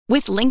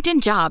With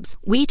LinkedIn Jobs,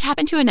 we tap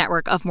into a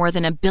network of more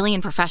than 1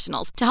 billion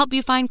professionals to help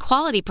you find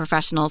quality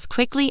professionals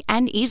quickly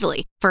and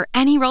easily for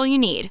any role you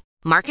need.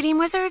 Marketing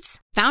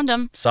wizards? Found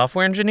them.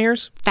 Software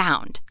engineers?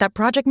 Found. That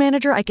project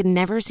manager I could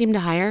never seem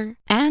to hire?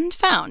 And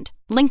found.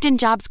 LinkedIn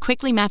Jobs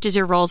quickly matches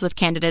your roles with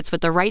candidates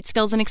with the right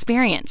skills and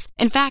experience.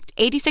 In fact,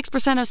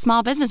 86% of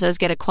small businesses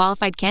get a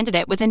qualified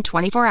candidate within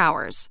 24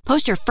 hours.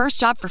 Post your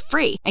first job for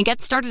free and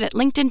get started at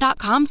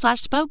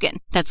linkedin.com/spoken.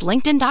 That's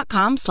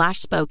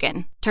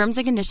linkedin.com/spoken. Terms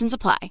and conditions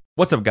apply.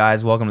 What's up,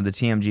 guys? Welcome to the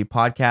TMG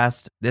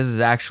podcast. This is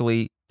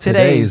actually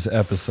Today's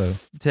episode.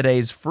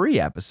 Today's free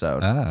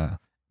episode.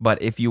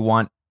 But if you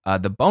want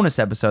the bonus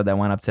episode that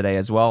went up today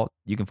as well,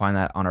 you can find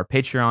that on our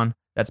Patreon.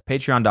 That's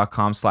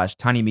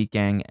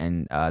patreon.com/tinymeatgang,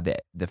 and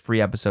the free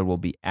episode will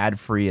be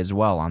ad-free as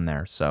well on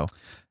there. So,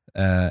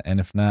 and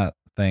if not,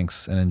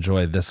 thanks and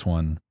enjoy this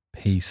one.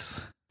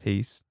 Peace.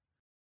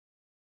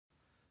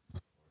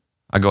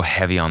 I go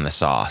heavy on the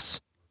sauce.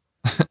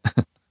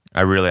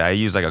 I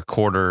use like a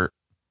quarter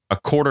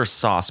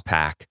sauce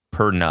pack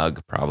per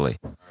nug, probably.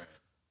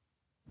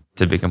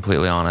 To be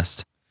completely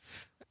honest.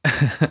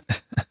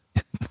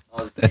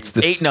 That's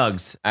 8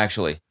 nugs,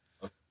 actually.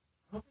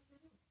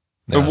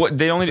 No, what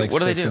they only like what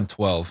do they 6 do? and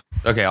 12.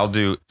 Okay, I'll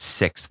do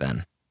 6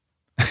 then.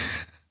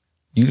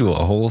 You do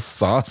a whole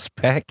sauce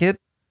packet?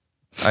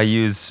 I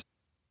use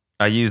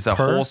a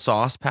whole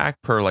sauce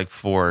pack per like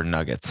 4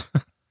 nuggets.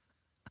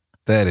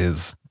 That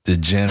is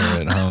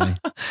degenerate, homie.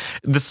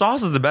 The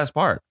sauce is the best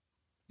part.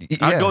 Yeah.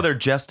 I'd go there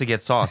just to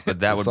get sauce, but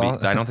that would be.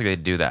 Sauce? I don't think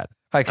they'd do that.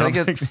 Hi, can I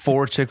get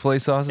 4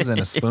 Chick-fil-A sauces and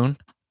a spoon?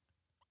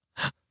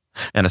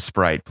 And a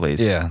Sprite, please.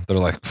 Yeah, they're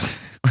like, do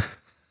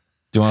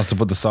you want us to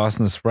put the sauce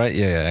in the Sprite?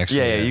 Yeah, actually.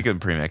 Yeah, you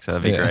could premix it.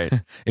 That'd be great.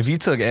 If you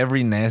took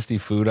every nasty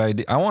food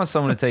idea, I want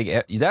someone to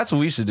take, that's what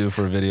we should do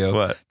for a video.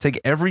 What?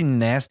 Take every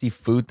nasty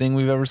food thing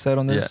we've ever said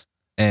on this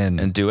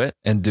And do it.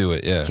 and do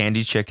it, yeah.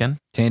 Candy chicken.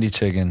 Candy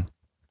chicken.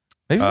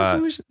 Maybe that's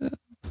what we should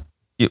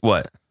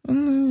What?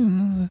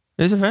 do.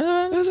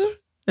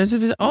 Is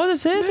it? Oh,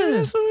 this is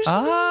it.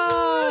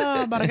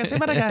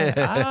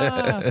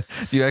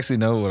 Do you actually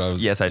know what I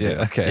was? Yes, I do.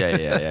 Yeah,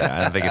 okay. Yeah.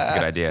 I don't think it's a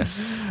good idea.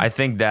 I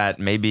think that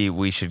maybe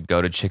we should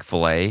go to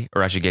Chick-fil-A,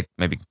 or I should get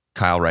maybe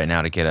Kyle right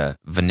now to get a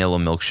vanilla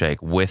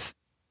milkshake with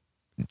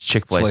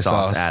Chick-fil-A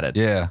sauce added.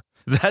 Yeah.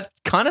 That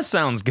kind of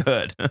sounds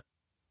good.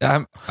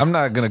 I'm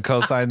not gonna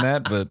co-sign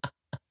that, but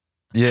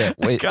yeah.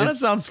 Wait, Kind of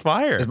sounds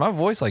fire. is my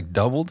voice like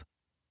doubled?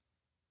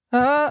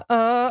 Go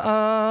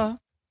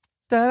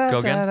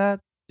again?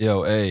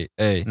 Yo, hey.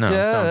 No, it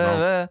sounds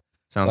normal.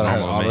 Sounds Thought I had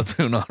normal to me.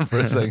 auto-tune on for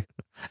a second.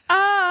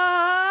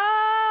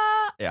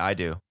 Yeah, I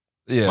do.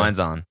 Yeah. Mine's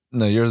on.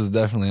 No, yours is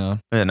definitely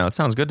on. Yeah, no, it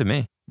sounds good to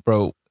me.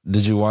 Bro,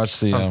 did you watch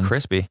the Sounds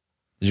crispy.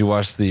 did you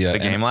watch the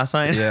Game last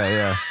night?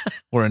 Yeah.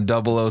 We're in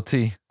double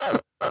OT.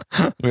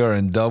 We are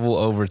in double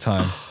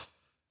overtime.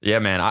 Yeah,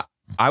 man.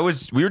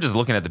 We were just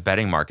looking at the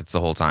betting markets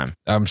the whole time.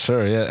 I'm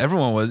sure, yeah.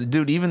 Everyone was.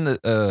 Dude, even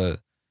the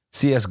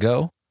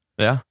CS:GO,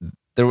 Yeah.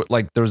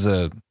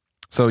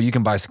 so you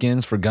can buy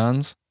skins for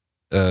guns.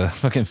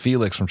 Fucking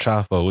Felix from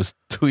Chapo was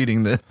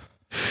tweeting that,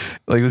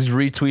 like, was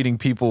retweeting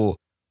people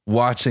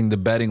watching the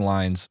betting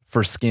lines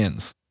for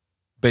skins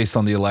based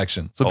on the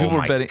election. So people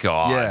were betting.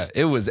 God. Yeah,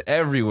 it was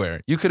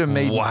everywhere. You could have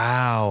made.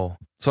 Wow.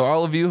 So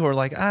all of you who are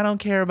like, I don't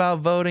care about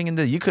voting, and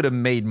you could have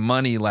made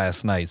money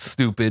last night,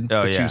 stupid.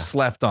 Oh, but yeah. you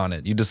slept on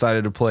it. You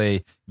decided to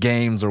play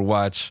games or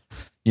watch,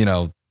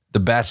 The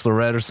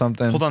Bachelorette or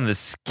something. Hold on. The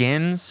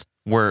skins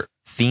were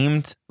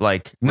themed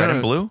like red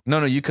and blue?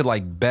 No, you could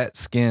like bet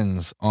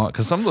skins on,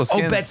 because some of those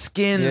skins. Oh, bet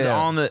skins Yeah.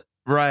 on the.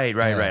 Right.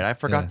 Yeah, I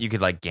forgot yeah. you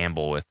could like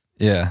gamble with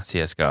Yeah.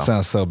 CSGO.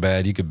 Sounds so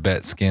bad. You could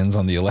bet skins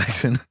on the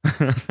election.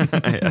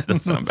 Yeah,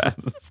 that's not bad.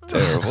 It's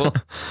terrible.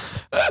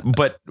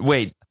 But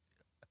wait.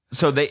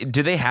 So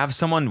do they have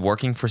someone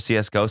working for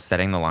CSGO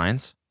setting the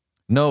lines?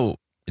 No,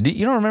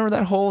 you don't remember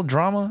that whole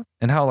drama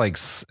and how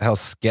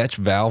sketch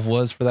Valve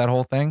was for that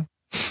whole thing?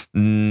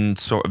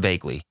 Sort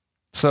vaguely.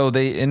 So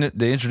they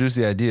introduced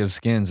the idea of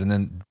skins, and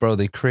then, bro,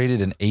 they created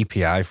an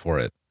API for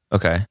it.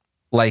 Okay.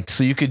 Like,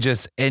 so you could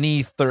just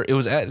it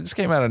just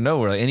came out of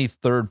nowhere. Like any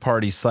third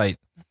party site,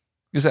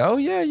 you say, oh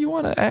yeah, you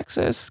want to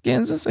access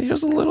skins, and say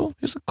here's a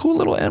cool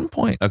little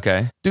endpoint.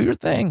 Okay. Do your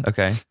thing.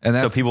 Okay. And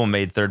so that's, people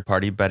made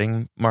third-party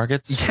betting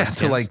markets? for yeah, to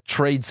skins? like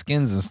trade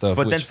skins and stuff.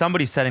 But then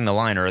somebody's setting the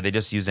line, or are they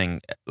just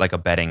using like a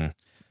betting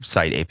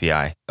site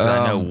API? 'Cause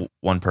I know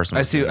one person.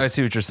 I see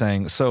what you're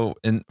saying. So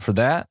for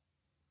that,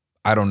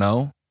 I don't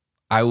know.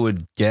 I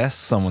would guess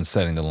someone's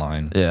setting the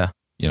line. Yeah.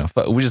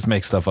 But we just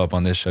make stuff up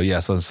on this show. Yeah,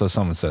 so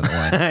someone's setting the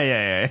line.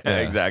 yeah,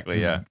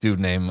 exactly. Yeah. Dude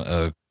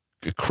named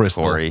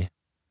Crystal. Corey.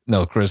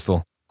 No,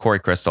 Crystal. Corey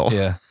Crystal.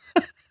 Yeah.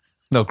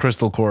 No,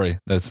 Crystal Corey.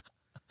 That's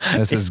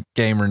his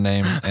gamer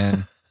name,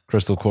 and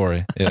Crystal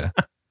Corey. Yeah.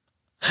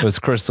 It was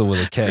Crystal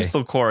with a K.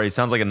 Crystal Corey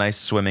sounds like a nice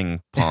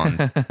swimming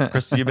pond.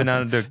 Crystal, you been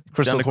down to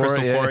Crystal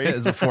Corey? Yeah,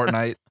 it's a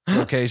Fortnite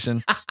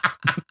location.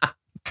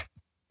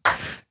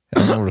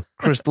 Over to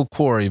Crystal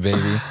Quarry,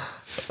 baby.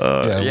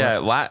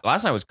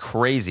 Last night was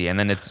crazy, and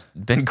then it's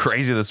been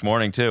crazy this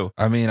morning too.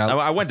 I mean,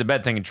 I went to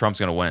bed thinking Trump's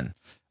gonna win.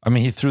 I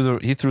mean, he threw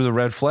the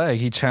red flag.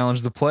 He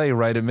challenged the play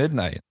right at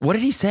midnight. What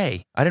did he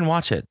say? I didn't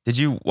watch it. Did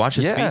you watch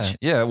his speech?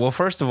 Yeah. Well,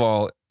 first of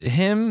all,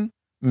 him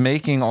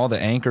making all the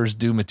anchors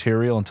do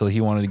material until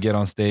he wanted to get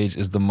on stage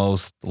is the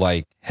most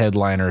like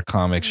headliner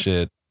comic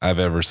shit I've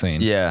ever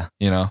seen. Yeah.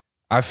 You know,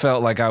 I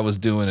felt like I was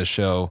doing a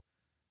show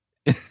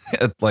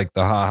at like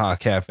the Ha Ha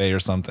Cafe or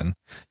something.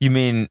 You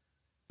mean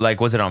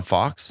like, was it on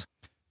Fox?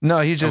 No,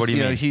 he just, what do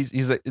you mean?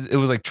 he's like, it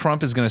was like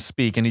Trump is going to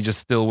speak and he just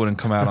still wouldn't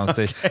come out on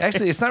stage. Okay.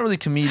 Actually, it's not really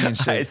comedian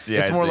shit.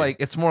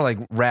 It's more like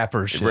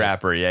rapper shit.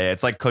 Rapper, yeah.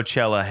 It's like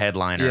Coachella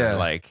headliner. Yeah.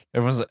 Like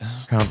everyone's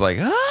like,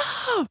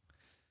 ah!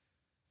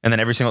 And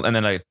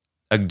then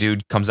a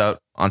dude comes out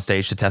on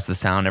stage to test the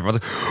sound.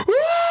 Everyone's like,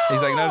 ah!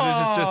 He's like, no,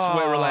 just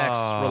wait,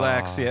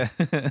 relax, yeah.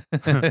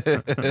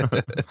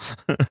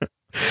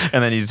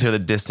 And then you just hear the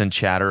distant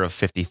chatter of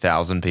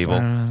 50,000 people.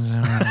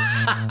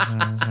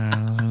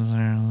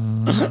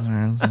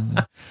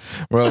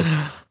 Bro,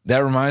 that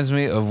reminds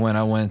me of when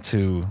I went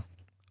to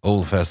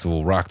Old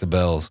Festival, Rock the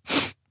Bells.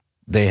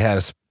 They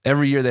had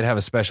every year they'd have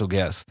a special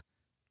guest,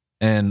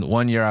 and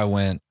one year I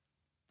went,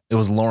 it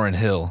was Lauryn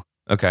Hill.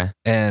 Okay,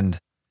 and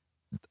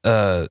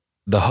the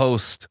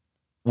host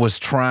was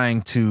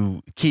trying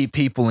to keep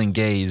people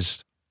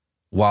engaged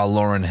while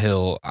Lauryn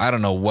Hill, I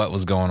don't know what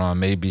was going on.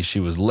 Maybe she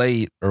was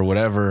late or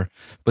whatever.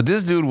 But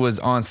this dude was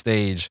on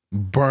stage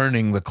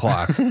burning the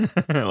clock.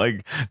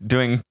 Like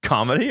doing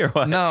comedy or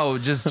what? No,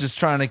 just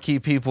trying to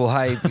keep people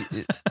hype.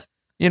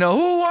 You know,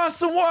 who wants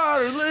some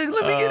water? Let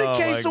me get a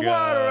case of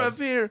water up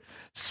here.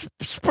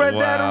 Spread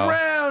that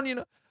around, you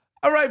know.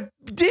 All right,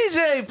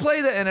 DJ,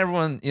 play that. And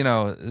everyone, you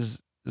know,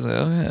 is like,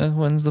 okay,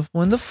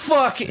 when the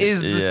fuck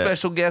is the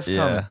special guest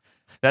coming?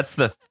 That's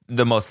the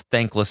most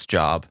thankless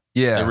job.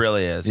 Yeah. It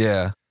really is.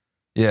 Yeah.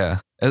 Yeah.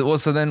 And well,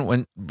 so then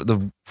when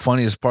the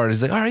funniest part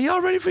is like, all right,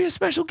 y'all ready for your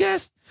special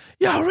guest?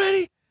 Y'all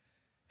ready?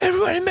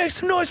 Everybody make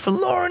some noise for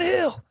Lauryn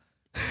Hill.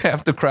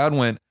 Half the crowd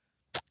went,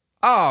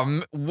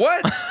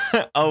 what?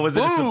 Oh, was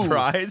it a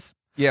surprise?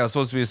 Yeah, it was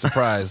supposed to be a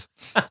surprise.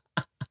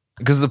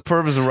 Because the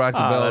purpose of Rock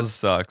the Bells that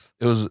sucks.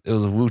 It was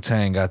a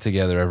Wu-Tang got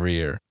together every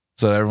year.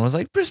 So everyone's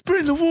like, just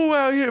bring the Wu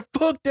out here.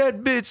 Fuck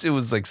that bitch. It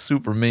was like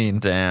super mean.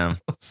 Damn.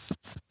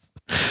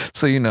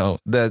 So, you know,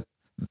 that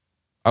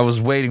I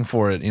was waiting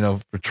for it, you know,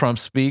 for Trump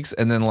speaks,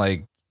 and then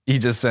like he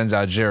just sends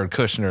out Jared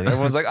Kushner. And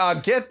everyone's like, oh,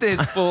 get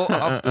this fool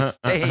off the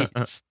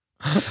stage.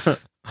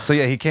 So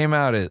yeah, he came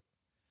out at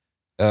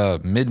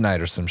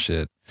midnight or some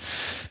shit.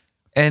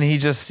 And he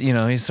just, you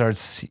know, he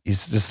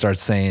just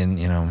starts saying,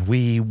 you know,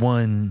 we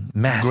won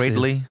massive.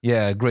 Greatly?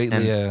 Yeah,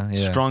 greatly, and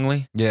yeah.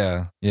 Strongly?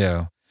 Yeah,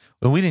 yeah.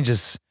 Well, we didn't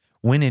just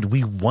win it,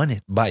 we won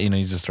it. But, you know,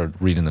 he just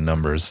started reading the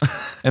numbers.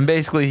 And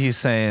basically he's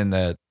saying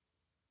that,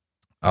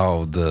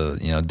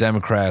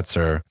 Democrats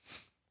they're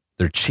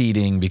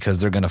cheating because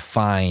they're going to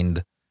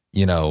find,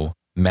 you know,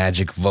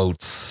 magic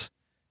votes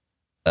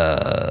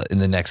in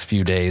the next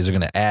few days. They're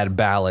going to add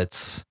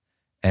ballots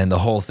and the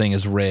whole thing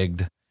is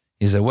rigged.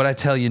 He said, what'd I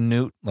tell you,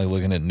 Newt? Like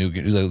looking at Newt.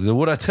 He's like,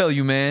 what'd I tell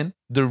you, man?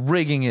 They're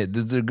rigging it.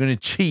 They're going to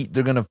cheat.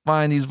 They're going to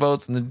find these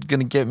votes and they're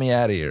going to get me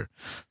out of here.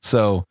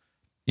 So,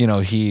 you know,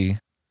 he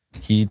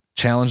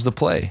challenged the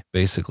play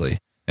basically.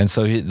 And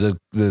so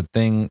the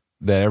thing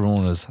that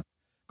everyone was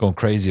going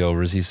crazy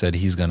over is he said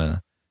he's going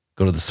to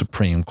go to the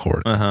Supreme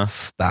Court and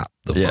stop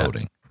the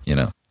voting, you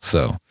know?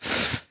 So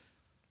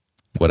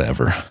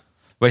whatever.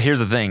 But here's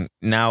the thing.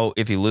 Now,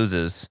 if he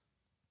loses,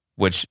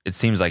 which it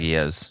seems like he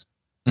is,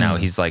 now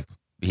he's like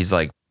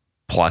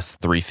plus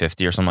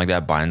 350 or something like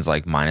that. Biden's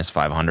like minus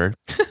 500.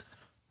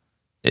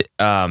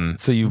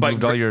 So you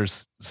moved all your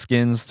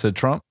skins to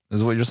Trump,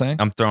 is what you're saying?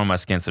 I'm throwing my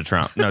skins to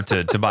Trump. No,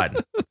 to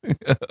Biden.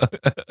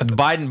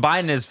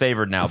 Biden is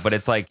favored now, but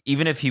it's like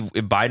even if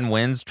Biden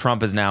wins,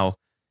 Trump is now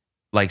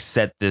like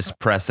set this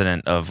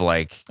precedent of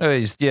like no,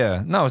 it's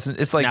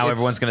like now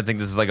everyone's gonna think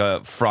this is like a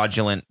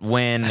fraudulent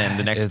win and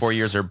the next 4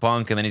 years are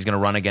bunk and then he's gonna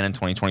run again in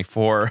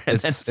 2024 and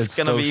it's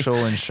gonna be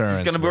social insurance.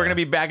 We're gonna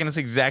be back in this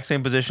exact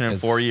same position in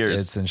 4 years.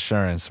 It's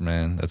insurance,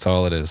 man. That's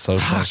all it is.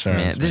 Social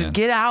insurance, man. Just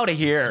get out of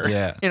here.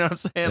 Yeah, you know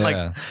what I'm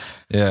saying?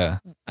 Yeah.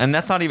 And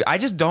that's not even.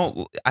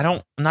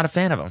 I'm not a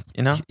fan of him.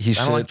 You know, I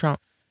don't like Trump.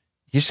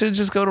 He should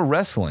just go to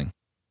wrestling.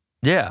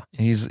 Yeah,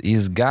 he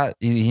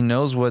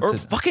knows what or to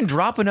fucking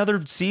drop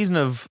another season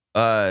of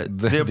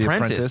the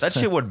Apprentice. That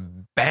shit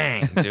would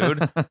bang,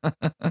 dude.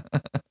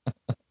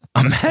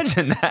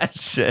 Imagine that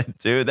shit,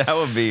 dude. That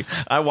would be.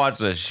 I watch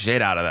the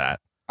shit out of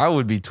that. I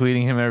would be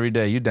tweeting him every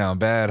day. You down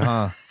bad,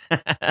 huh?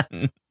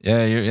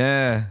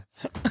 Yeah.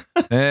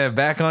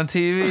 Back on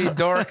TV,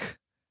 dork.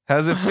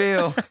 How's it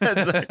feel?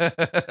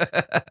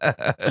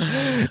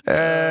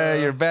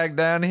 You're back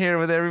down here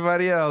with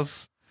everybody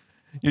else.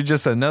 You're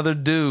just another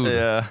dude.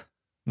 Yeah.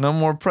 No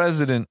more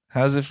president.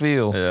 How's it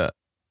feel? Yeah.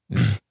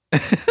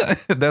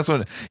 That's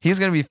what he's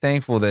going to be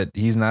thankful that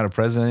he's not a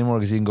president anymore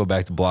because he can go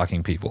back to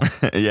blocking people.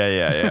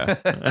 Yeah.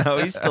 No,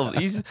 he's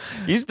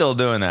still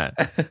doing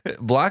that.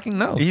 Blocking?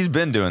 No. He's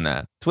been doing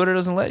that. Twitter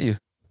doesn't let you.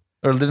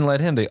 Or didn't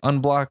let him. They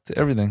unblocked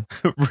everything.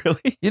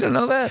 Really? You didn't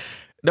know that?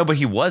 No, but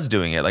he was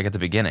doing it like at the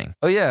beginning.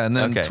 Oh yeah, and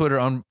then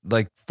Twitter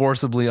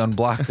forcibly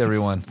unblocked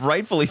everyone.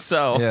 Rightfully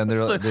so. Yeah, and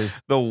they're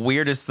the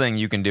weirdest thing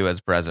you can do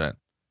as president.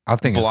 I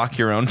think block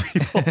your own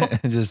people.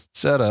 Just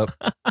shut up.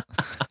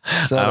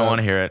 I don't want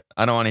to hear it.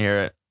 I don't want to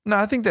hear it. No,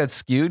 I think that's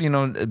skewed. You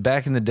know,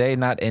 back in the day,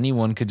 not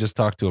anyone could just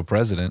talk to a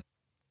president.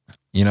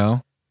 You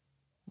know?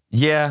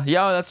 Yeah,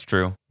 that's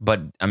true.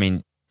 But I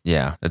mean,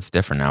 yeah, it's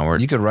different now.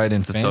 You could write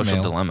in the fan social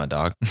mail. dilemma,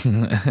 dog.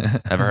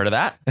 Ever heard of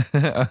that?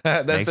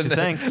 That's Makes you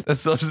think. The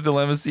social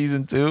dilemma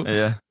season 2.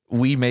 Yeah.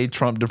 We made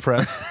Trump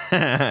depressed.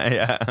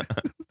 Yeah.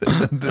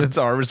 It's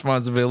our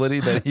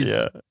responsibility that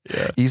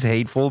he's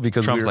hateful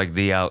because Trump's like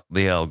the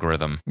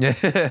algorithm. Yeah.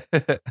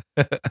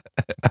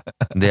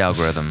 The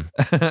algorithm.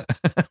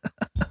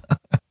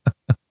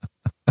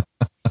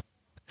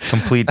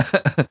 Complete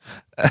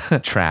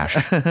trash.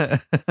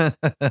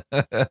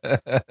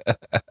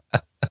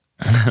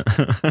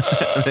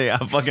 Yeah,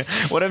 fucking.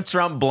 What if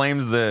Trump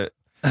blames the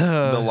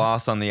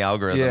loss on the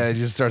algorithm? Yeah, he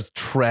just starts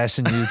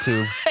trashing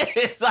YouTube.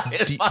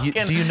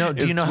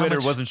 Do you know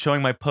Twitter wasn't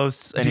showing my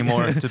posts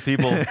anymore to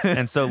people,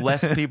 and so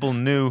less people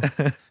knew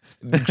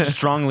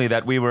strongly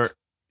that we were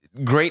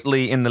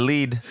greatly in the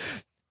lead.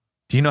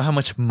 Do you know how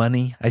much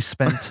money I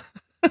spent?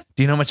 Do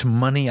you know how much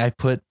money I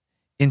put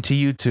into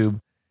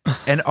YouTube?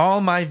 And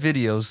all my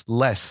videos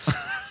less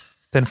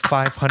than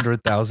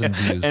 500,000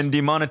 views. And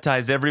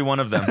demonetize every one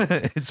of them.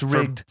 It's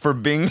rigged. For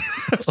being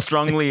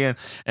strongly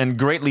and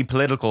greatly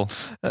political.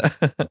 But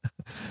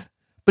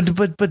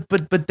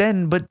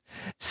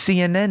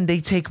CNN,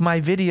 they take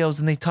my videos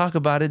and they talk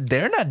about it.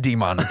 They're not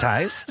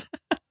demonetized.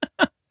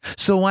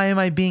 So why am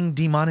I being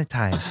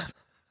demonetized?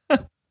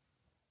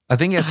 I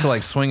think he has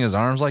to swing his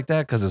arms like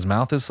that because his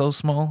mouth is so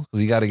small.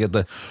 Because got to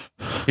get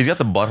He's got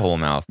the butthole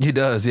mouth. He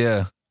does,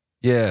 yeah.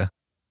 Yeah.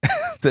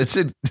 That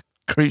shit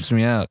creeps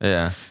me out.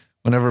 Yeah.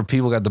 Whenever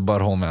people got the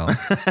butthole mouth.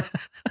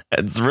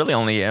 It's really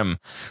only him.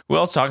 Who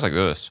else talks like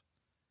this?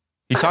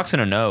 He talks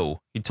in a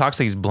no. He talks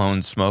like he's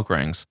blown smoke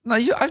rings. No,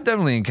 I've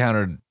definitely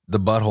encountered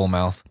the butthole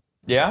mouth.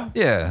 Yeah?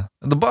 Yeah.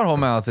 The butthole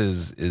mouth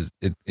is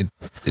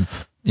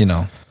you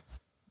know,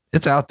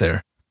 it's out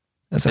there.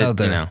 It's out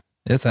there. You know.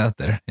 It's out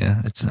there.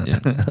 Yeah. It's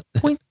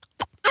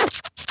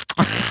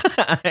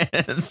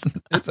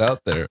it's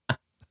out there.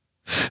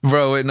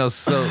 Bro, wait, no.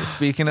 So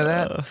speaking of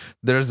that,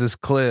 there's this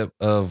clip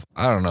of,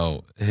 I don't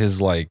know,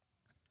 his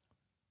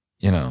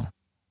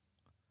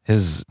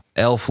his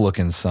elf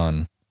looking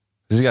son.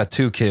 He's got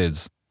 2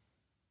 kids.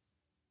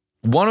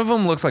 One of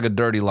them looks like a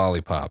dirty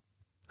lollipop.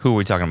 Who are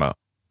we talking about?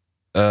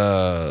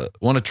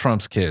 One of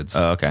Trump's kids.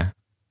 Oh, okay.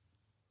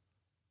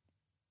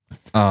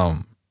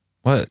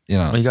 What, you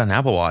know? Oh, you got an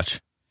Apple Watch.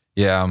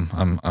 Yeah,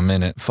 I'm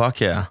in it. Fuck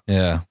yeah.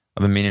 Yeah.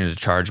 I've been meaning to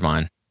charge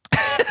mine.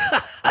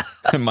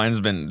 Mine's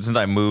been, since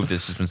I moved,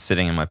 it's just been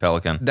sitting in my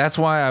Pelican. That's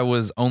why I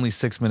was only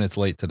 6 minutes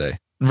late today.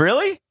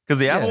 Really? Because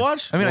the Apple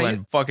Watch? I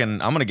mean, I'm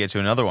going to get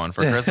you another one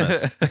for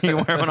Christmas. You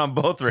wear one on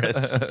both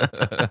wrists.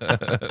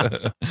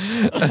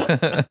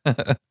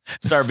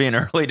 Start being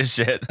early to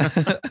shit.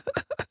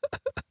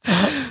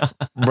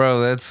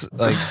 Bro, that's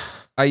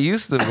I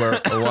used to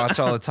watch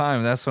all the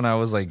time. That's when I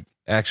was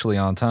actually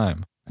on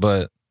time.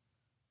 But,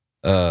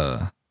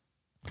 yeah,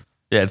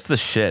 it's the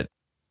shit.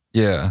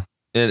 Yeah.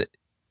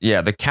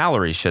 Yeah, the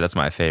calorie shit, that's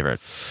my favorite.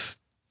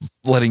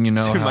 Letting you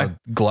know how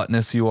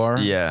gluttonous you are?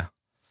 Yeah.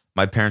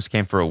 My parents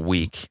came for a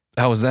week.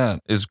 How was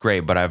that? It was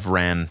great, but I've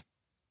ran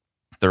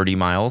 30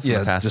 miles in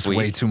the past just week.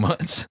 Way too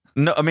much.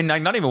 No, I mean,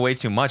 not even way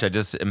too much. I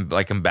just am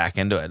back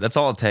into it. That's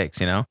all it takes,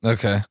 you know?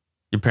 Okay.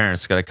 Your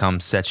parents got to come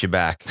set you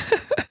back.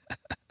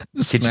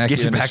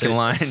 Get you back in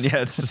line.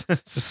 Yeah.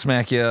 Just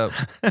smack you up.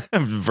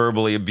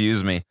 Verbally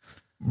abuse me.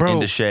 Bro.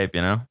 Into shape,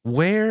 you know?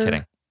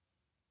 Kidding.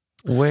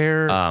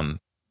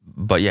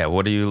 But yeah,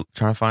 what are you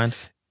trying to find?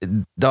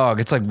 Dog,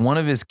 it's like one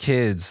of his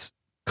kids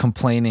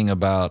complaining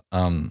about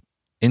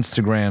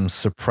Instagram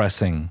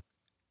suppressing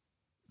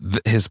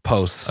his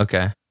posts.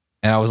 Okay.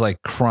 And I was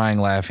crying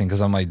laughing because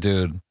I'm like,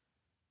 dude,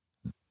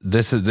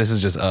 this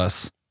is just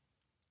us.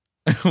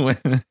 When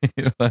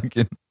you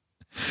fucking,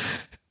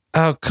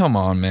 oh, come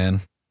on,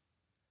 man.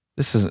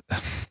 This is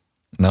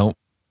nope.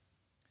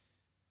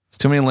 It's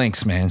too many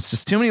links, man. It's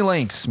just too many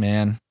links,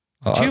 man.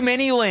 Too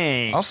many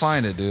links. I'll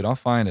find it, dude. I'll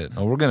find it.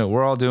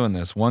 We're all doing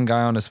this. One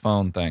guy on his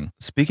phone thing.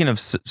 Speaking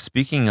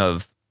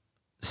of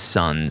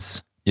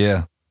sons.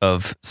 Yeah.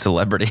 Of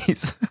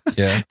celebrities.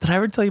 Yeah. Did I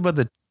ever tell you about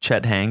the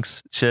Chet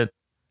Hanks shit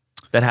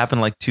that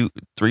happened 2-3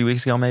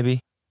 weeks ago,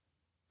 maybe?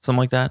 Something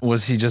like that.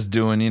 Was he just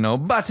doing,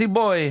 Batty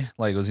boy?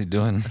 Was he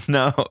doing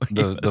no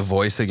the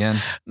voice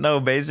again? No,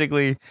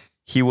 basically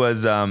he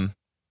was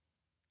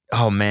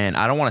oh man,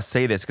 I don't want to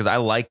say this because I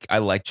like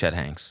Chet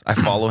Hanks. I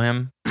follow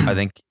him. I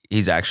think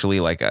he's actually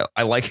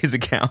I like his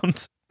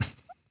account.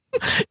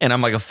 And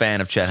I'm a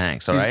fan of Chet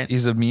Hanks, all right?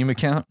 He's a meme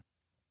account?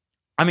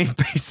 I mean,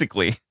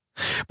 basically.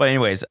 But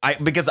anyways,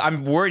 because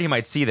I'm worried he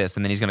might see this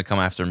and then he's going to come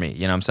after me.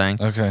 You know what I'm saying?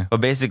 Okay. But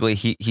basically,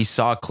 he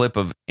saw a clip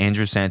of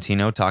Andrew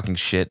Santino talking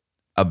shit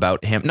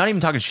about him. Not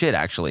even talking shit,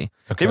 actually.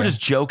 Okay. They were just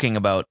joking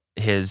about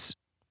his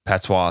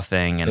patois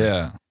thing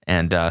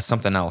and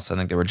something else I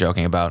think they were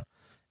joking about.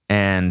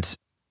 and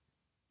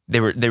they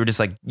were just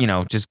like,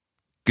 just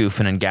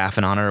goofing and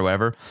gaffing on it or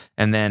whatever.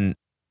 And then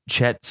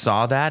Chet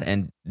saw that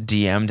and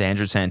DM'd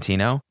Andrew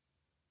Santino,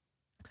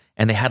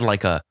 and they had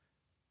like a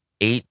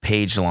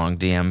 8-page long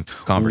DM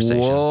conversation.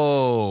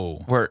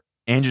 Whoa. Where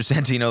Andrew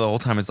Santino the whole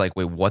time is like,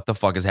 wait, what the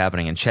fuck is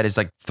happening? And Chet is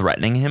like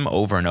threatening him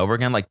over and over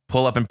again, like,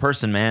 pull up in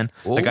person, man.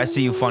 Ooh. Like, I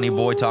see you funny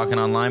boy talking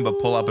online, but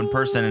pull up in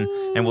person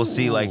and we'll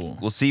see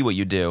what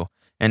you do.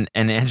 And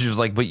Andrew's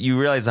like, but you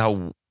realize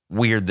how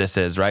weird this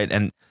is, right?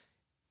 And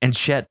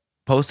Chet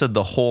posted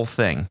the whole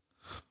thing.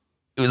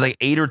 It was like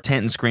 8 or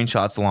 10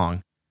 screenshots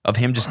long of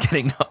him just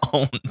getting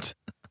owned.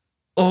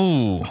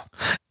 Oh,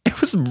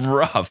 it was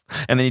rough.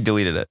 And then he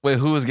deleted it. Wait,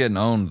 who was getting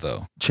owned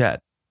though?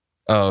 Chet.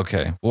 Oh,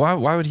 okay. Why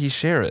would he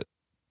share it?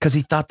 Because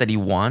he thought that he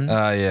won.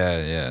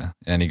 Yeah.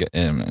 And he got,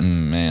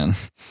 man.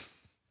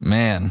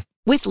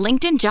 With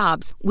LinkedIn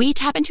Jobs, we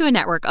tap into a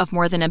network of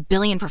more than 1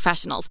 billion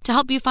professionals to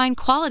help you find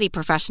quality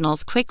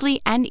professionals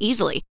quickly and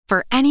easily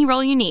for any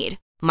role you need.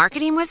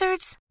 Marketing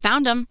wizards?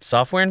 Found them.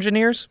 Software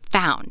engineers?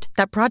 Found.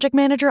 That project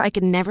manager I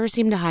could never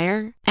seem to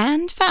hire?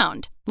 And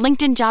found.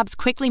 LinkedIn Jobs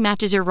quickly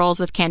matches your roles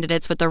with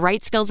candidates with the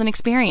right skills and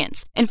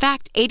experience. In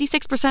fact,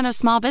 86% of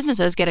small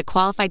businesses get a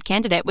qualified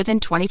candidate within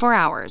 24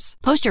 hours.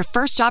 Post your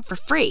first job for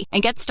free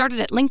and get started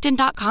at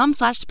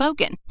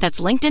linkedin.com/spoken. That's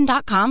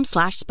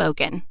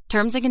linkedin.com/spoken.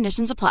 Terms and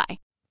conditions apply.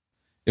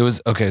 It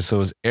was, okay, so it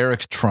was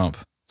Eric Trump,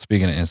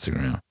 speaking of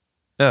Instagram.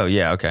 Oh,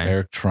 yeah, okay.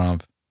 Eric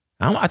Trump.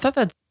 I thought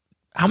that,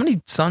 how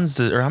many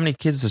how many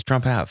kids does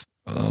Trump have?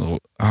 Oh,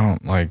 I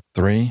don't, like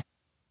 3.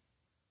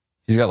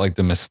 He's got like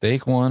the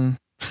mistake one.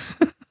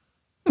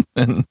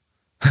 And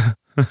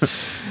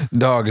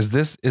dog, is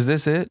this it?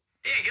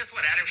 Yeah, guess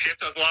what? Adam Schiff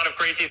does a lot of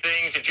crazy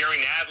things, and Jerry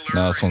Nadler.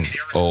 No, this one's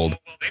old.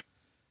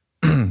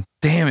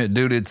 Damn it,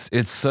 dude!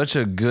 It's such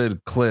a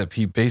good clip.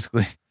 He's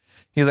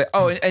like,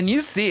 oh, and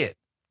you see it.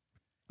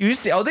 You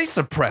see, oh, they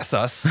suppress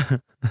us.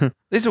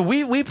 They said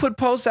we put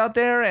posts out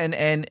there,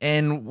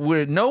 and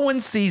where no one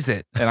sees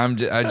it, and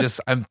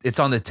I'm it's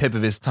on the tip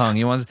of his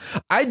tongue.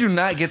 I do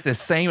not get the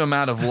same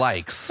amount of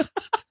likes.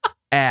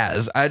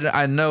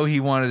 I know he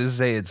wanted to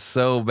say it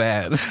so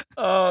bad.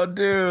 Oh,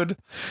 dude.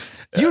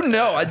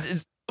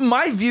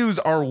 My views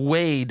are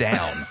way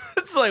down.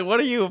 It's like, what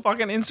are you, a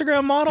fucking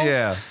Instagram model?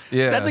 Yeah.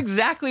 That's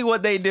exactly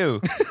what they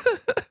do.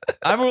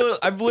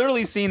 I've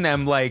literally seen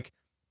them like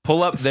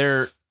pull up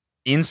their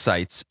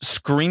insights,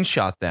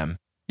 screenshot them,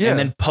 and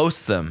then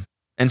post them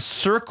and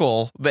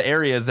circle the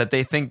areas that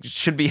they think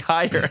should be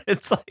higher.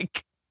 It's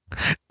like,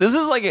 this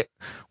is like,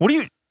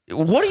 who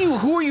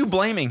are you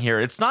blaming here?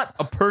 It's not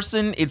a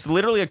person. It's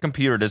literally a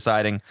computer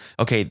deciding,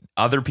 okay,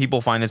 other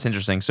people find this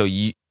interesting, so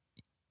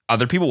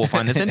other people will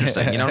find this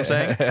interesting. You know what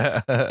I'm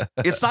saying?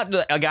 It's not,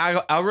 like,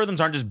 algorithms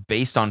aren't just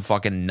based on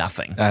fucking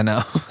nothing. I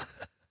know.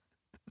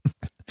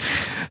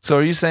 So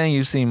are you saying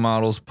you've seen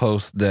models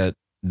post that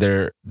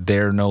they're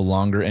no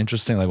longer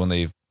interesting? Like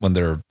when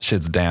their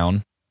shit's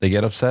down, they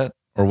get upset?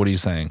 Or what are you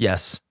saying?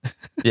 Yes.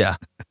 Yeah.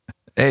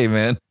 Hey,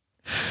 man.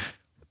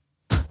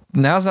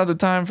 Now's not the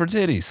time for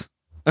titties.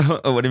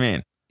 What do you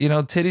mean?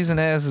 Titties and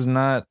ass is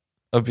not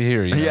up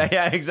here.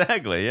 Yeah,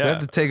 exactly. Yeah. You have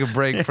to take a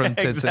break from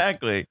tits.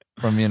 Exactly.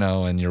 From,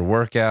 and your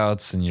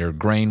workouts and your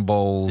grain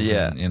bowls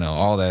and,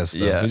 all that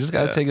stuff. Yeah. You just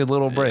got to take a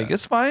little break. Yeah.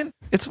 It's fine.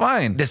 It's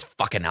fine. This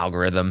fucking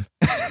algorithm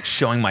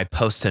showing my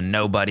post to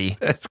nobody.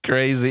 That's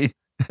crazy.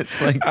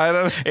 It's like,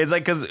 it's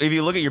like, because if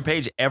you look at your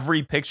page,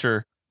 every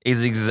picture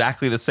is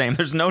exactly the same.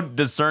 There's no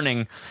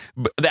discerning.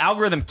 The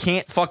algorithm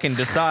can't fucking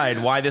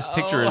decide why this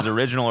picture is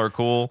original or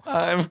cool.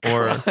 I'm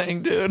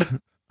crying, dude.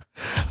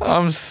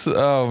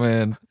 Oh,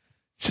 man.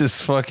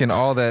 Just fucking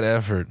all that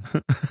effort,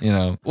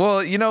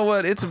 Well, you know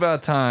what? It's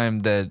about time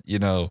that,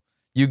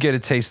 you get a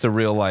taste of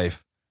real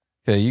life.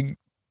 Okay, you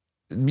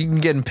been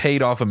getting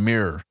paid off a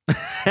mirror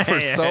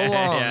for so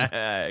long.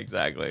 Yeah,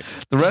 exactly.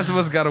 The rest of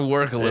us got to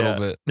work a little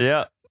bit.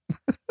 Yeah.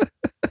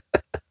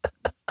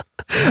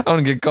 I'm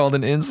going to get called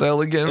an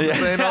incel again for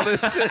saying all this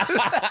shit.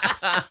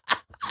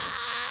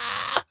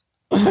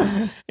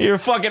 You're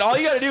fucking, all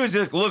you got to do is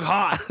look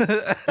hot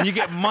and you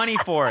get money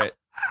for it.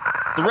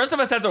 The rest of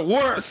us has to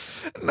work.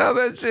 No,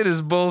 that shit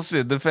is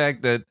bullshit. The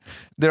fact that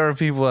there are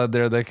people out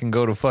there that can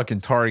go to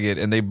fucking Target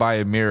and they buy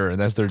a mirror and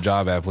that's their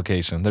job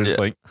application. They're just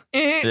like,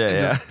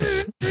 They're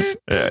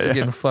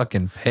getting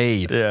fucking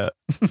paid. Yeah.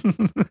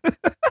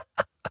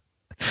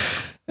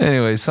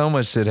 Anyway, so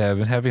much shit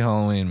happened. Happy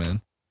Halloween,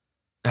 man.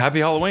 Happy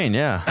Halloween,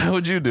 yeah.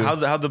 What'd you do?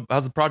 How's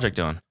the project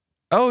doing?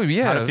 Oh,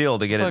 yeah. How'd it feel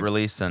to get it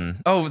released?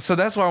 And so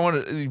that's why I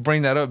wanted to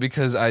bring that up,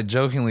 because I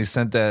jokingly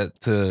sent that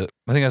to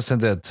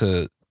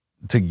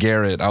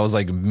Garrett. I was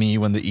like, me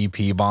when the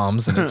EP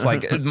bombs, and it's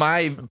like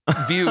my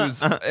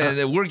views,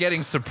 and we're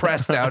getting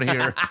suppressed out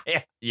here.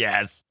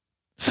 Yes.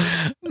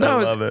 No,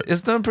 I love it.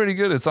 It's done pretty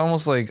good. It's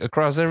almost like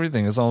across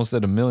everything. It's almost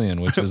at 1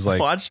 million, which is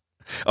like watch.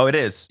 Oh, it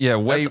is.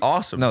 Yeah, that's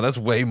awesome. No, that's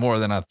way more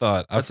than I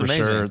thought. That's I for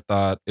amazing. sure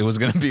thought it was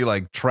gonna be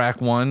like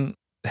track 1,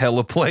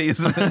 hella plays,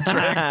 and then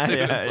track 2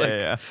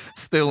 is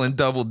still in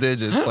double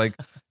digits. Like,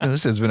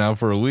 this shit's been out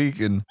for a week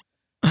and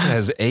It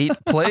has 8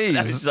 plays.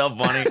 That's so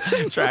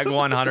funny. Track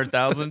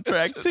 100,000.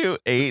 Track 2,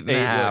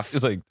 8.5.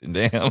 It's like,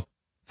 damn.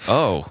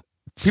 Oh,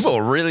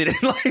 people really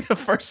didn't like the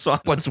first one.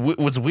 What's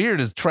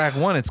weird is track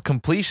 1, its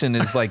completion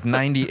is like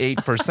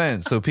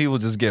 98%. So people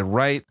just get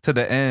right to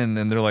the end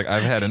and they're like,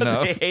 I've had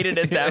enough. They hated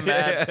it that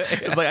bad.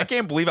 It's like, I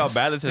can't believe how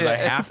bad this is. I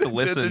have to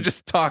listen. They're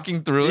just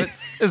talking through it.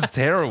 It's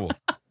terrible.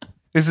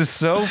 This is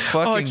so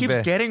fucking Oh, it keeps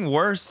bad. getting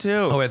worse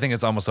too. Oh, I think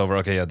it's almost over.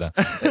 Okay, yeah, done.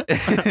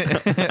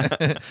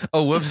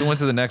 Oh, whoops, it went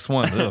to the next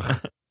one.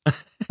 Ugh.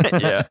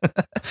 Yeah.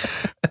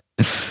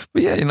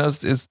 But yeah,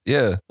 it's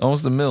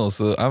almost a mil.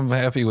 So I'm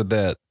happy with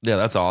that. Yeah,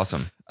 that's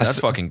awesome. That's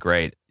fucking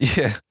great.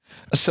 Yeah.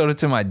 I showed it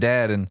to my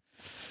dad, and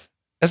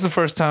that's the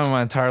first time in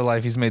my entire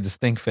life he's made this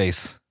think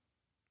face.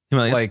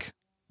 Like,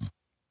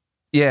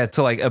 yeah,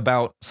 to like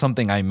about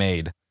something I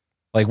made.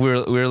 Like we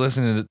were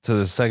listening to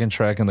the second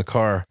track in the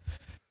car,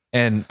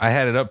 and I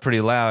had it up pretty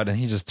loud, and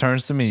he just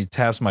turns to me, he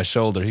taps my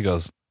shoulder, he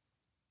goes,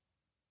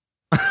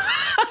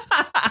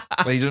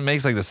 like, he just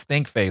makes like the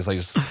stink face, like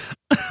just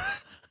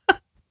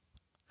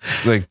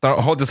like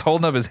just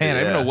holding up his hand.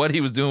 I don't know what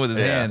he was doing with his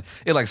hand.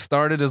 It like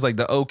started as like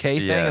the okay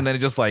thing, and then it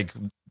just like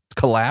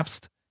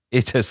collapsed.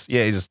 It just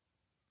he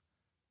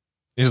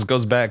just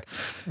goes back.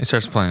 He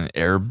starts playing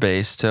air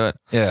bass to it.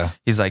 Yeah.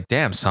 He's like,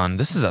 damn, son,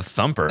 this is a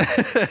thumper.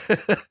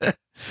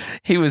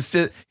 He just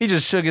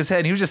shook his head,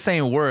 and he was just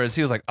saying words.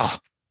 He was like, oh,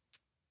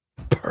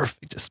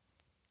 perfect. Just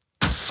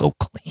so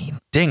clean.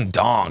 Ding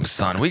dong,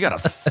 son. We got a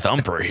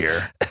thumper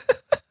here.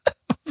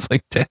 It's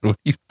like, Dad, what are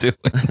you doing?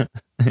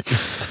 It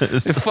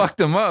fucked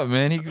him up,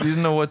 man. He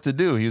didn't know what to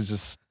do. He was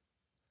just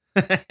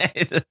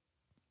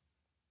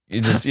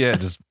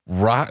just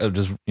rock,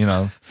 just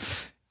and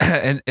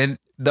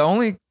the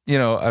only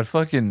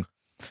the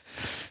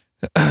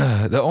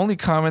only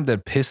comment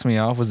that pissed me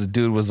off was the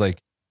dude was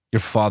like, your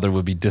father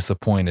would be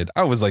disappointed.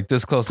 I was like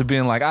this close to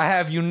being like, I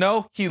have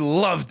he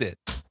loved it,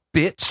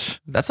 bitch.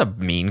 That's a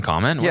mean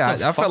comment. Yeah, What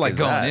the I felt fuck like is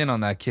going that? in on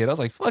that kid. I was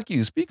like, fuck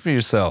you, speak for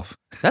yourself.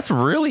 That's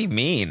really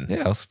mean.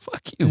 Yeah, I was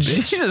fuck you,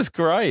 bitch. Jesus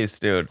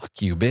Christ, dude.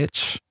 Fuck you,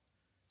 bitch.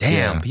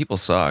 Damn, Yeah. people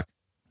suck.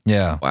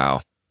 Yeah.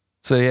 Wow.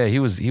 So yeah, he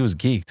was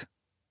geeked.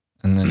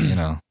 And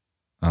then,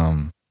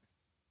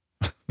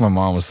 my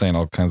mom was saying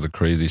all kinds of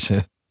crazy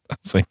shit. I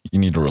was like, you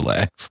need to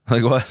relax.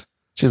 Like what?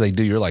 She's like,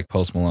 dude, you're like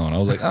Post Malone. I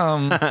was like,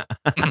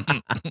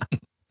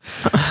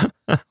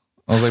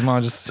 I was like,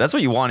 Mom, just That's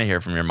what you want to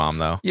hear from your mom,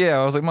 though. yeah.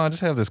 I was like, Mom,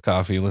 just have this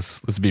coffee.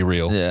 Let's be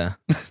real. Yeah.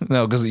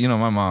 No, because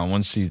my mom,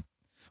 once she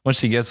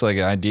gets like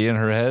an idea in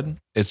her head,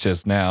 it's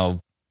just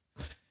now.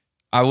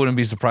 I wouldn't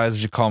be surprised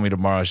if she called me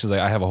tomorrow. She's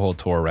like, I have a whole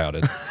tour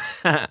routed.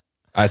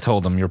 I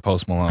told them you're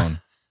Post Malone.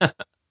 I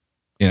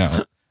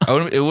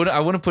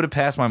wouldn't put it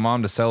past my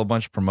mom to sell a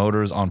bunch of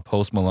promoters on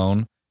Post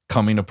Malone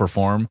coming to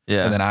perform.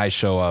 Yeah. And then I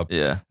show up.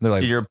 Yeah. They're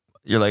like, You're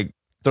like,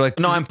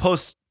 no, I'm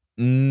Post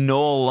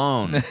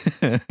Malone.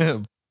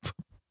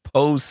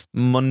 Post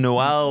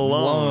Manuel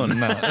Malone. Malone.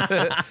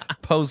 No.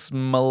 Post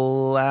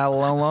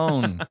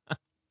Malone.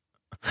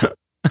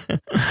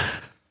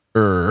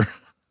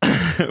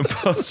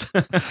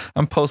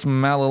 I'm Post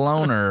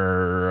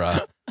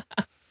Malaloner.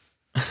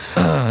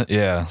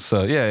 Yeah.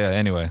 So yeah.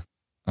 Anyway.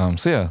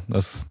 So yeah,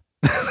 that's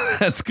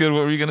that's good.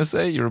 What were you gonna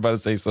say? You were about to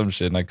say some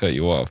shit, and I cut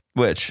you off.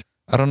 Which?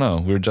 I don't know.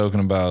 We were joking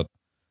about.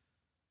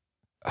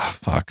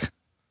 Fuck.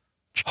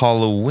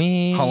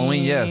 Halloween.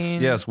 Halloween.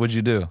 Yes. What'd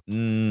you do?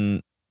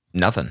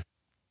 Nothing.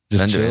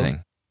 Just Didn't do chill?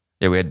 anything.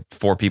 Yeah, we had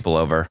 4 people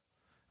over.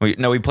 We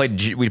played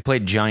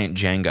giant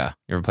Jenga.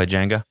 You ever played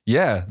Jenga?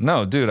 Yeah.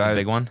 No, dude. The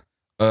big one.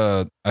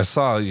 I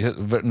saw you hit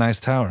a nice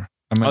tower.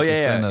 I meant to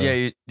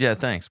send yeah.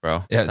 Thanks,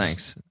 bro. Yeah,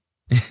 thanks.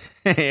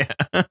 Yeah.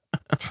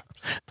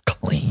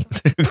 clean.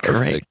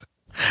 Great.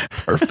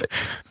 Perfect.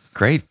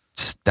 Great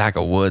stack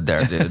of wood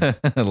there, dude.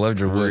 I loved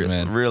your wood,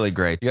 man. Really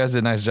great. You guys did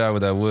a nice job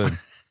with that wood.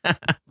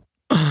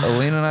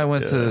 Alina and I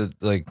went to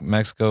like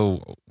Mexico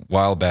a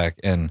while back,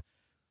 and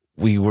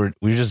we were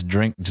just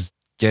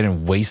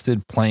getting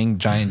wasted playing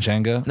giant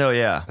Jenga. No,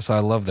 yeah. So I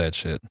love that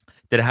shit.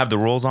 Did it have the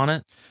rules on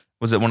it?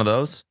 Was it one of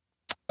those?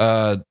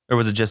 Or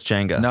was it just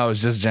Jenga? No,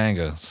 it's just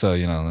Jenga. So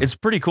It's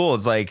pretty cool.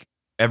 It's like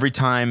every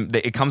time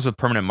it comes with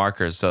permanent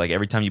markers. So like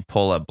every time you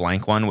pull a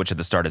blank one, which at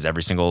the start is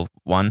every single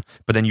one,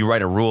 but then you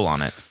write a rule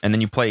on it, and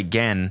then you play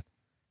again,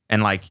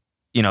 and like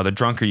the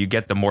drunker you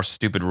get, the more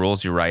stupid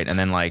rules you write, and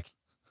then like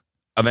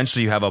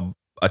eventually you have a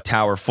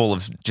tower full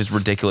of just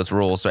ridiculous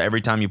rules. So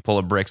every time you pull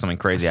a brick, something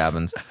crazy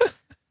happens.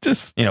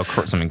 just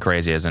something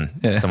crazy as in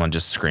someone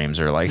just screams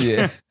or like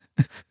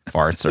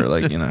farts or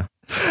like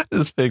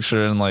this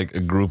picture in like a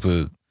group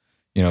of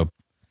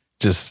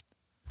just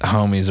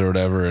homies or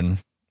whatever, and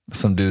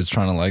some dude's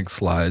trying to like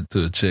slide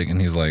to a chick, and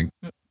he's like,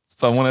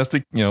 someone has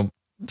to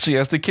she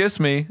has to kiss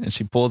me, and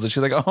she pulls it.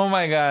 She's like, oh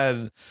my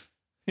god.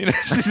 She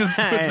just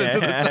puts it to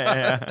the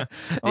top.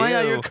 Oh my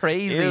god, you're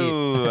crazy.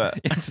 Ew.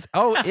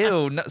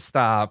 Ew, no,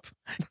 stop.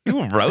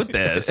 Who wrote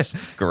this?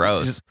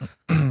 Gross.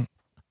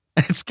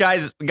 It's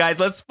guys,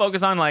 let's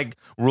focus on like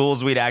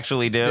rules we'd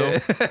actually do.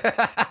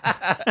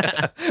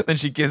 Then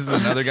she kisses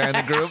another guy in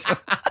the group.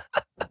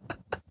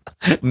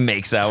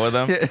 Makes out with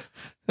him. Yeah.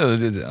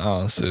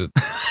 Oh, shit.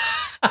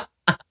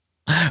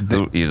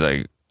 He's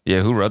like,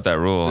 yeah, who wrote that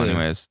rule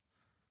anyways?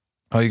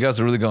 Oh, you guys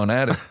are really going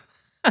at it.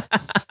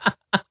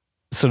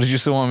 So did you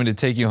still want me to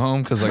take you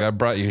home? Because like I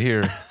brought you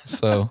here.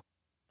 So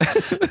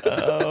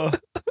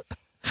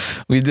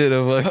we did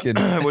a fucking...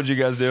 What'd you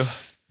guys do?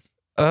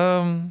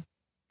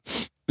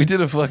 We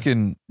did a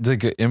fucking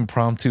like an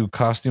impromptu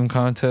costume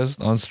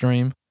contest on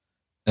stream.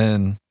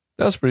 And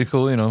that was pretty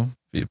cool, you know.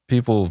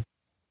 People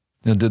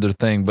did their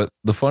thing. But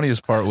the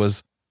funniest part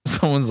was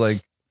someone's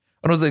like,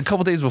 it was like a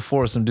couple days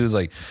before, some dude's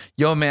like,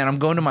 yo, man, I'm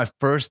going to my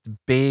first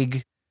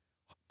big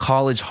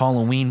college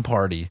Halloween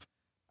party.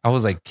 I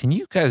was like, can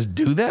you guys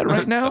do that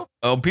right now?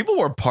 Oh, people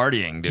were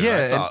partying, dude. Yeah,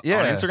 I saw, on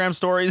Instagram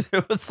stories,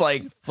 it was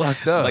like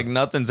fucked up. like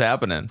nothing's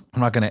happening. I'm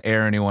not going to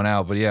air anyone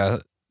out, but yeah.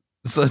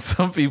 So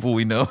some people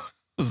we know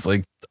was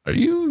like, are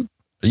you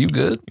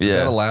good? Is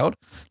that allowed?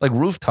 Like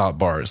rooftop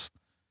bars.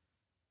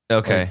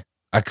 Okay. Like,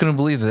 I couldn't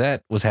believe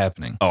that was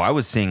happening. Oh, I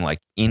was seeing like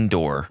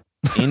indoor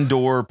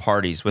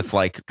parties with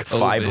like COVID.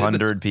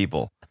 500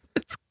 people.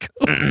 It's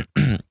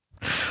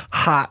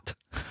hot.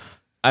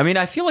 I mean,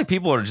 I feel like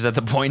people are just at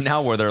the point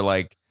now where they're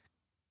like,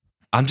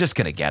 I'm just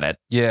going to get it.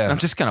 Yeah. I'm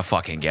just going to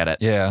fucking get it.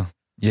 Yeah.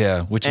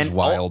 Yeah. Which is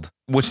wild.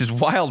 Which is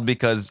wild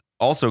because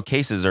also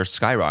cases are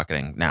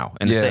skyrocketing now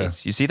in the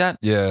States. You see that?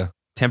 Yeah.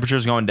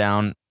 Temperatures going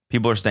down.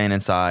 People are staying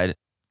inside.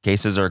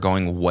 Cases are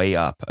going way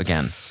up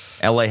again.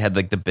 LA had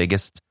like the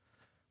biggest.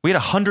 We had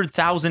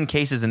 100,000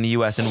 cases in the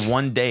U.S. in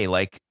one day,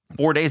 like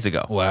 4 days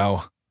ago.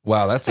 Wow.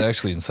 That's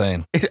actually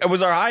insane. It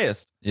was our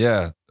highest.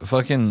 Yeah.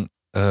 Fucking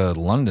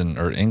London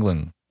or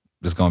England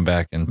is going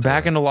back into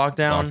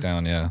lockdown.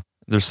 Lockdown, yeah.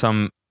 There's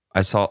some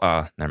I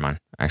saw. Never mind.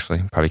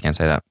 Actually, probably can't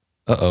say that.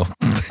 But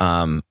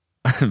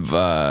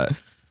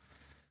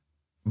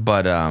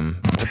what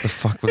the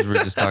fuck was we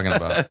just talking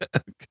about?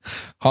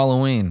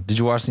 Halloween. Did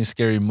you watch any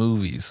scary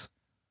movies?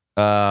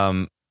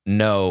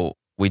 No,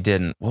 we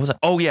didn't. What was it?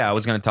 Oh yeah, I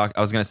was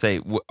gonna say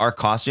our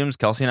costumes,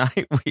 Kelsey and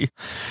I. We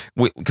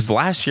because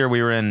last year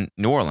we were in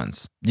New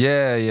Orleans.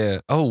 Yeah.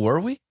 Oh, were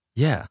we?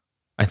 Yeah,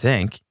 I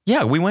think.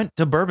 Yeah, we went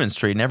to Bourbon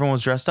Street and everyone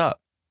was dressed up.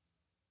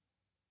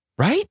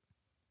 Right?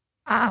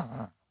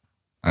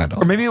 I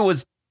don't. Or maybe it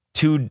was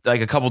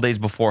a couple days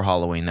before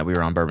Halloween that we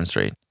were on Bourbon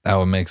Street. That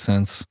would make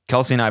sense.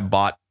 Kelsey and I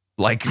bought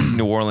like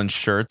New Orleans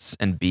shirts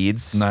and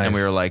beads. Nice. And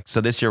we were like, so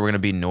this year we're going to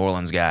be New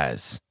Orleans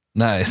guys.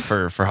 Nice.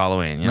 For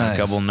Halloween. You know, Nice.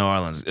 a couple of New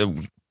Orleans.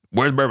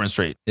 Where's Bourbon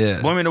Street? Yeah.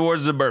 Point me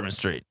towards the Bourbon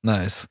Street.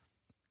 Nice.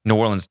 New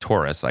Orleans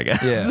tourists, I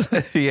guess. Yeah.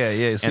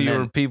 So And you then-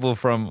 were people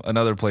from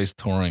another place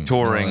touring. New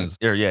Orleans.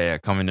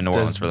 Coming to New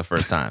Orleans for the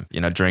first time,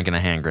 drinking a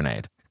hand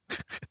grenade.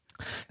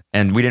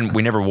 And we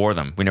never wore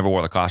them. We never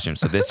wore the costumes.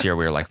 So this year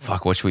we were like,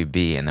 fuck, what should we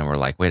be? And then we're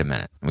like, wait a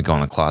minute. And we go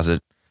in the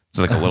closet.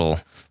 There's like a little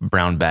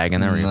brown bag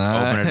in there. We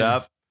open it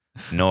up.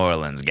 New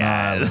Orleans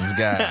guys.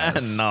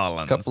 New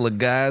Orleans. Couple of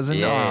guys in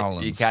New Yeah.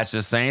 Orleans. You catch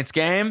the Saints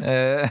game?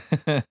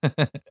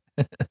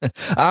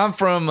 I'm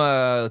from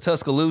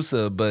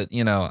Tuscaloosa, but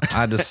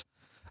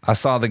I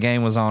saw the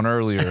game was on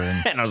earlier,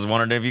 and And I was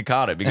wondering if you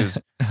caught it because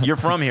you're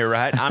from here,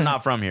 right? I'm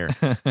not from here.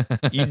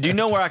 You do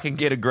know where I can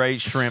get a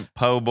great shrimp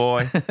po'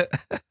 boy?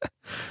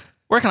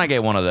 Where can I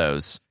get one of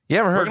those? you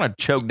ever We're heard? gonna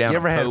choke down You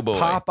a ever had po' boy.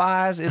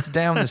 Popeyes? It's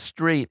down the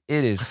street.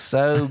 It is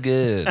so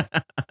good.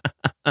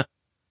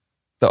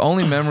 The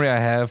only memory I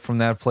have from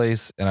that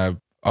place, and I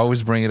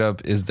always bring it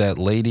up, is that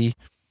lady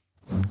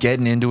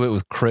getting into it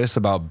with Chris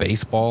about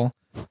baseball.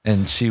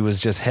 And she was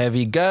just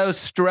heavy. Go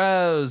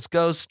Stros,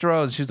 go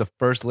Stros. She was the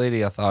first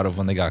lady I thought of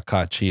when they got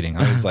caught cheating.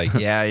 I was like,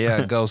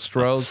 yeah, go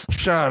Stros.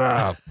 Shut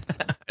up.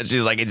 And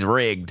she's like, it's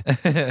rigged.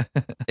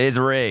 It's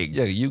rigged.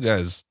 Yeah, you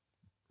guys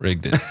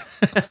rigged it.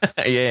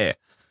 Yeah.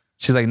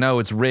 She's like, no,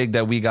 it's rigged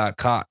that we got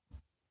caught.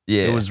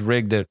 Yeah. It was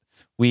rigged that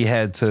we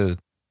had to,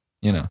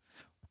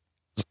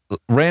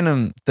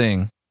 random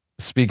thing.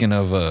 Speaking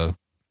of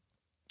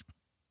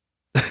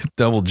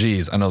double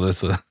G's, I know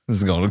this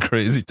is going to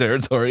crazy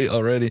territory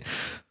already.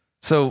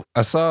 So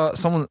I saw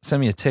someone send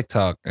me a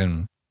TikTok,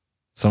 and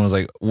someone was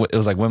like, it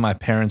was like when my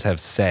parents have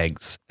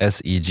SEGs,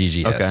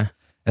 SEGGS. Okay.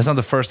 It's not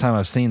the first time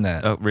I've seen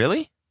that. Oh,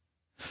 really?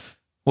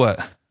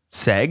 What?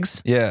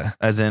 Segs? Yeah.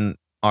 As in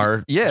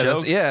our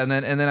joke? And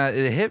then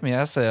it hit me.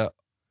 I said,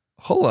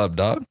 hold up,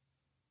 dog.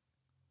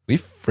 We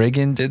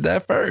friggin' did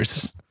that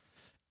first.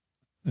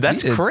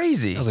 That's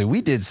crazy. I was like,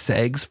 we did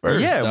SEGs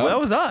first. Yeah, dog. well, that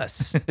was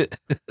us.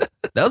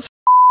 That was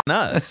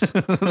us.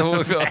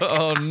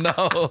 Oh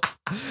no.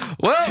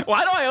 Well,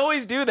 Why do I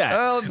always do that?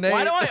 Well, Nate,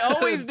 Why do I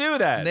always do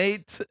that?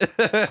 Nate.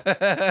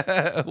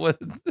 What?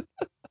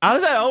 How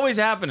does that always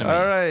happen to me?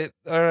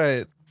 All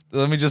right.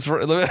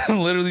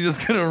 I'm literally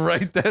just gonna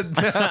write that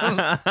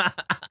down.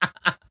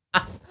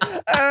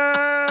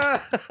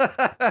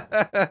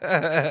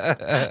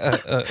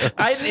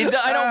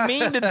 I don't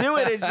mean to do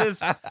it. It's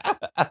just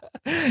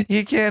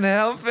You can't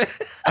help it.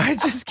 I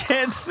just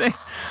can't think.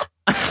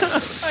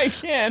 I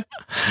can't.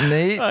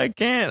 Nate. I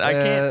can't.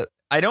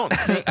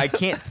 I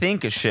can't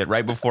think of shit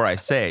right before I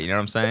say it. You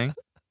know what I'm saying?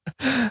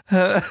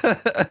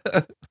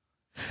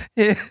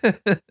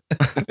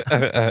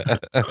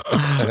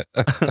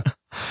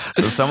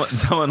 So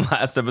someone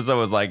last episode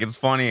was like, it's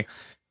funny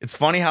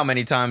how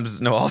many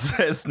times Noel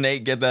says,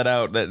 Nate, get that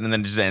out, and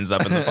then it just ends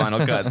up in the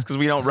final cuts because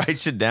we don't write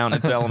shit down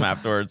and tell him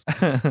afterwards.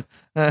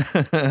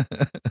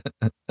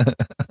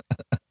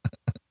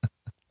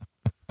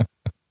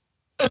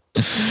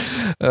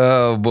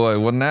 Oh boy.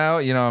 Well, now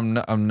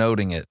I'm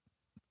noting it.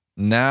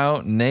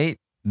 Now, Nate,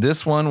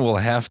 this one will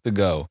have to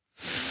go.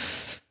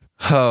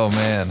 Oh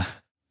man.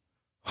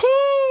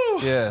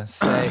 Yeah,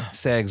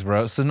 sags,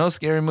 bro. So no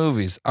scary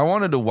movies. I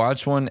wanted to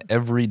watch one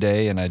every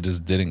day and I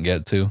just didn't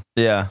get to.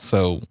 Yeah.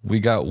 So we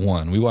got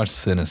one. We watched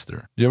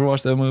Sinister. Did you ever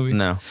watch that movie?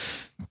 No.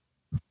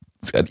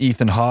 It's got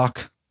Ethan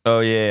Hawke. Oh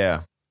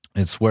yeah.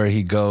 It's where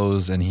he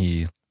goes and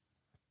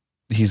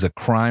he's a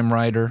crime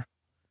writer.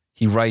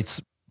 He writes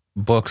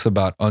books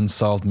about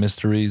unsolved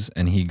mysteries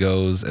and he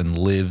goes and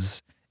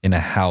lives in a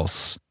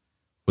house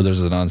where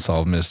there's an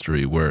unsolved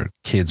mystery where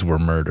kids were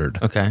murdered.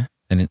 Okay.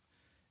 And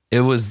it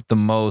was the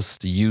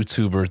most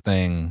YouTuber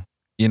thing,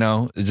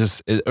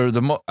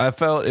 I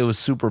felt it was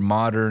super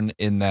modern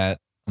in that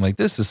I'm like,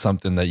 this is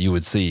something that you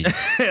would see.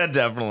 Yeah,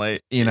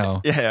 definitely.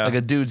 Like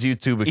a dude's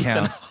YouTube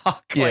account. Ethan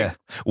Hawke,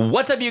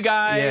 what's up, you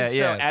guys?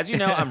 Yeah. So as you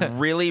know, I'm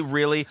really,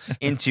 really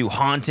into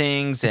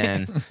hauntings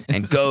and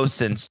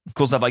ghosts and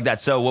cool stuff like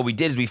that. So what we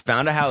did is we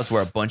found a house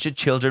where a bunch of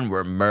children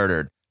were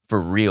murdered.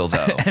 For real,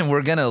 though. And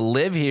we're going to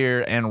live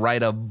here and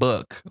write a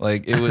book.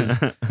 Like, it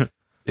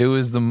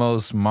was the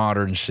most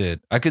modern shit.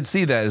 I could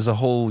see that as a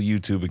whole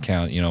YouTube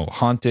account,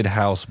 haunted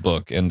house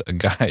book. And a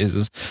guy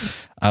is,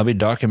 I'll be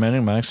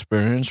documenting my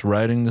experience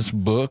writing this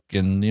book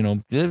and,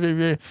 blah, blah,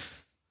 blah.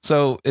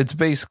 So it's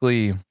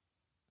basically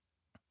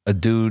a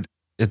dude.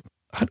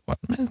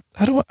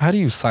 How do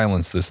you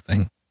silence this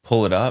thing?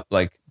 Pull it up,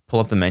 pull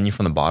up the menu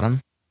from the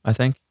bottom, I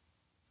think.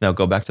 No,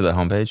 go back to the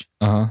homepage.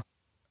 Uh-huh.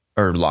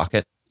 Or lock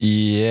it.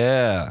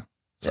 Yeah.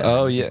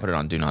 Oh, yeah. Put it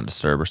on Do Not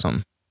Disturb or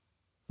something.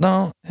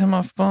 No, in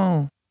my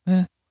phone.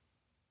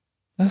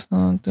 That's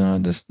not Do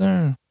Not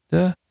Disturb.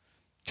 Duh.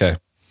 Okay.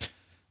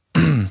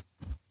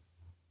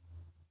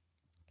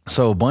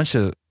 So a bunch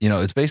of,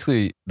 it's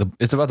basically,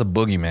 it's about the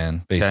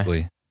boogeyman, basically.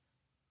 Okay.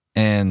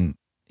 And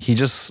he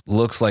just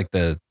looks like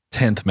the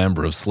 10th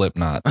member of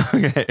Slipknot.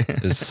 Okay.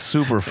 It's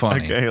super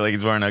funny. Okay, like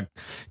he's wearing a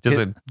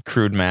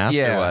crude mask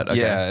or what?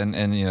 Okay. Yeah,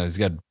 and he's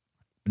got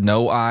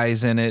no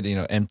eyes in it,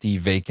 empty,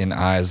 vacant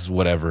eyes,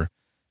 whatever.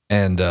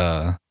 And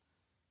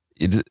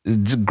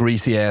it's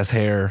greasy ass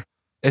hair.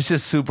 It's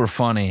just super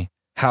funny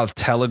how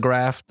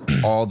telegraphed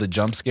all the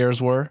jump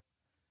scares were.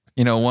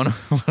 One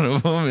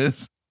of them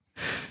is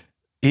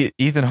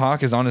Ethan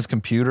Hawke is on his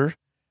computer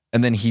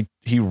and then he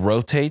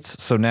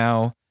rotates. So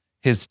now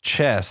his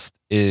chest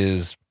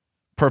is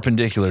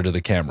perpendicular to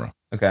the camera.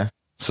 Okay.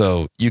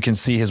 So you can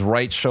see his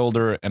right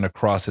shoulder and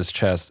across his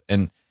chest.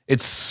 And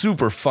it's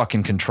super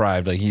fucking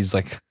contrived. Like he's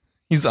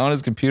on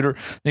his computer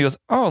and he goes,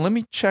 oh, let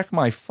me check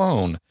my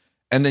phone.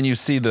 And then you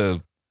see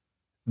the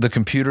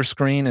computer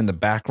screen in the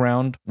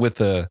background with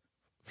the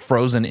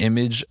frozen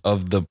image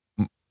of the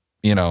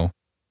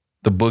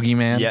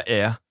boogeyman.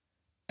 Yeah.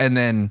 And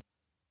then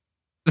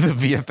the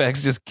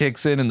VFX just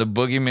kicks in and the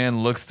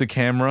boogeyman looks to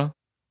camera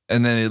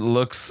and then it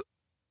looks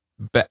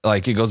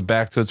like it goes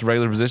back to its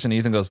regular position.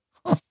 Ethan goes,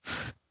 huh.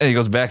 And he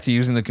goes back to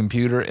using the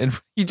computer and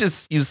you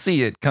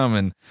see it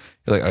coming.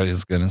 You're like, oh,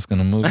 it's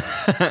gonna move.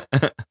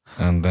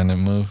 And then it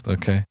moved.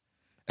 Okay.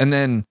 And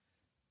then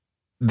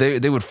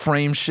they would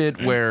frame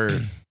shit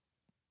where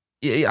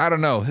I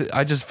don't know.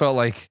 I just felt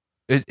like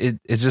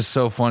it's just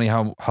so funny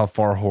how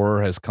far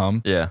horror has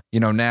come. Yeah.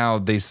 Now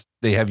they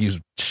have you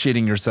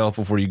shitting yourself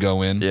before you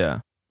go in. Yeah.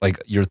 Like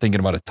you're thinking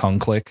about a tongue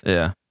click.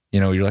 Yeah.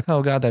 You're like,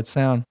 oh God, that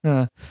sound.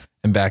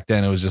 And back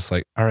then it was just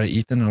like, all right,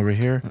 Ethan over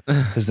here.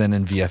 Because then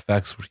in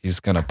VFX, he's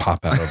going to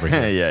pop out over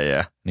here.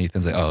 Yeah. And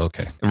Ethan's like, oh,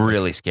 okay.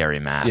 Really scary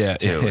mask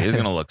too. He's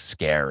going to look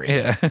scary.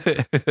 Yeah.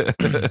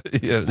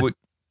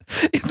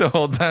 The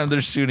whole time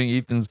they're shooting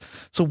Ethan's.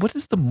 So what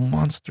does the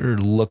monster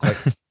look like?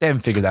 They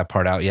haven't figured that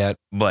part out yet.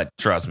 But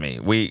trust me,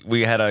 we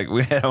had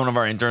one of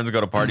our interns go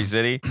to Party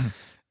City.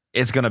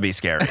 It's gonna be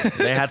scary.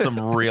 They had some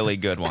really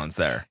good ones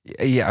there.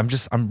 Yeah,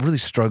 I'm really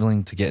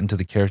struggling to get into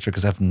the character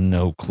because I have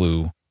no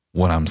clue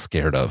what I'm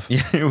scared of.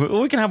 Yeah,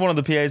 we can have one of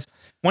the PAs.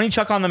 Why don't you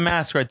chuck on the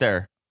mask right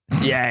there?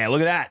 Yeah,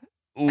 look at that.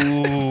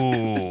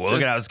 Ooh,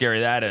 look at how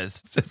scary that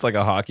is. It's like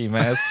a hockey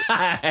mask.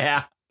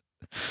 Yeah.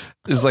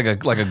 It's like a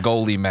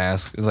goalie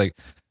mask. It's like,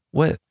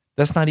 what?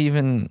 That's not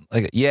even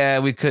like. Yeah,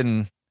 we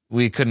couldn't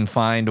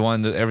find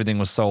one. That everything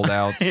was sold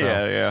out. So,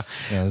 yeah.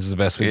 This is the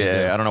best we could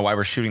do. I don't know why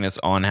we're shooting this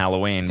on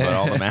Halloween, but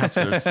all the masks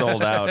are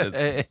sold out.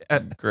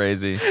 It's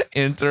crazy.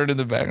 Intern in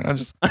the background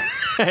just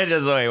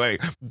wait.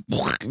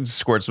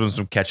 Squirts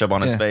some ketchup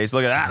on his face.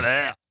 Look at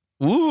that.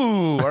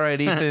 Ooh. All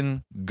right,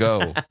 Ethan,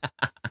 go.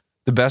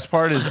 The best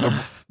part is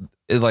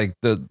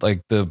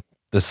the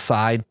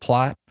side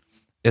plot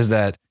is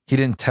that he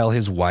didn't tell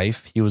his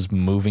wife he was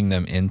moving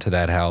them into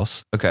that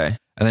house. Okay.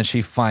 And then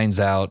she finds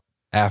out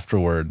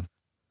afterward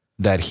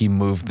that he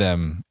moved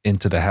them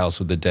into the house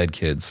with the dead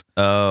kids.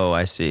 Oh,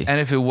 I see.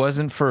 And if it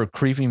wasn't for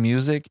creepy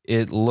music,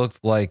 it looked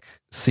like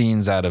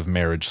scenes out of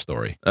Marriage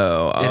Story. It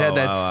had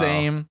that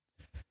same.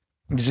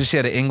 She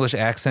had an English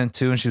accent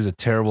too, and she was a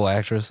terrible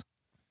actress.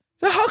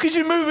 How could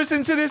you move us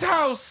into this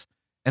house?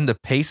 And the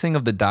pacing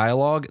of the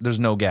dialogue, there's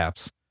no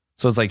gaps.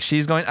 So it's like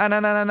she's going,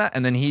 nah,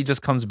 and then he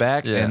just comes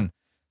back and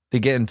they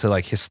get into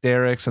like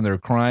hysterics and they're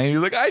crying.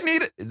 He's like, I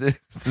need it. This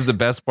is the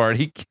best part.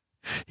 He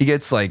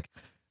gets like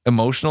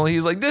emotional.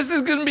 He's like, this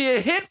is gonna be a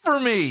hit for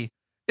me.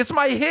 It's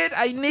my hit.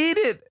 I need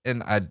it.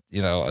 And I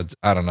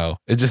don't know.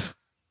 It just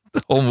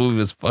the whole movie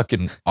was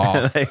fucking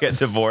off. They get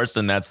divorced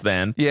and that's the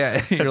end.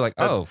 Yeah, you're like,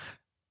 oh,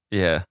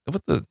 yeah.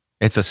 what the?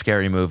 It's a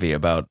scary movie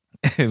about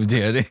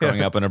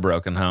growing up in a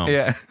broken home.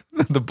 Yeah,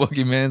 the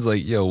boogeyman's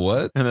like, yo,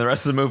 what? And the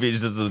rest of the movie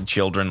is just the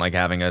children like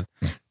having a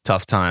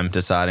tough time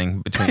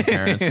deciding between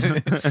parents. And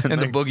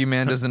the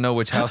boogeyman doesn't know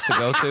which house to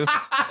go to.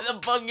 The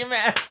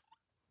boogeyman.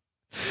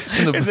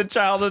 Is a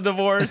child of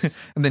divorce.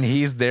 And then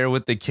he's there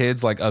with the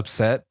kids, like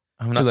upset.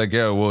 He's like,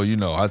 yeah, well,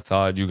 I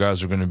thought you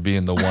guys were going to be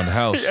in the one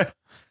house. Yeah.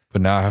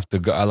 But now I have to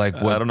go. I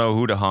don't know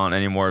who to haunt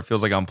anymore. It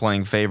feels like I'm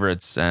playing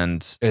favorites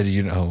and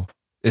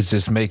it's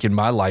just making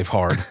my life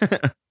hard.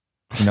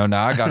 Now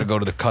I got to go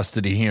to the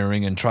custody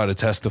hearing and try to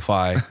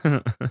testify,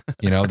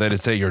 that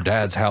it's at your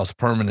dad's house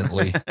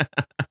permanently.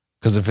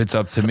 Because if it's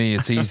up to me,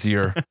 it's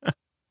easier.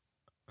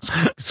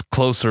 It's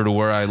closer to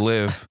where I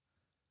live.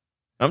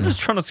 I'm just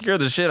trying to scare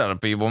the shit out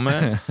of people,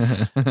 man.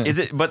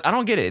 But I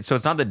don't get it. So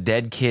it's not the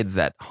dead kids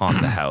that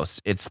haunt the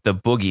house. It's the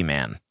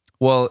boogeyman.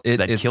 Well,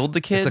 it's killed the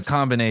kids? It's a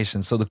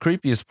combination. So the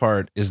creepiest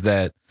part is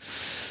that,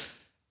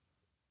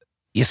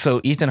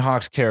 so Ethan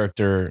Hawke's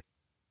character,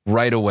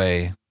 right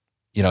away,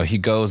 he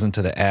goes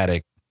into the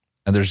attic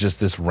and there's just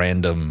this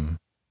random,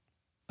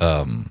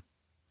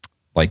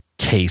 like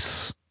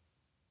case,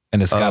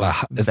 and it's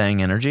got a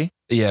Bang Energy.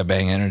 Yeah,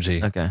 Bang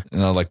Energy. Okay,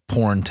 like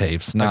porn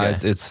tapes. No,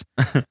 okay. it's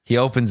he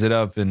opens it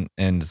up and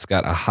it's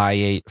got a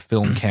Hi8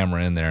 film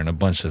camera in there and a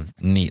bunch of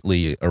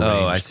neatly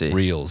arranged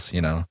reels.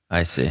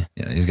 I see.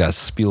 Yeah, he's got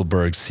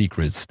Spielberg's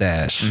secret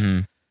stash.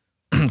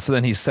 Mm-hmm. So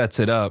then he sets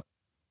it up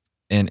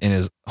in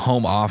his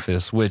home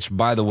office, which,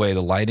 by the way,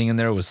 the lighting in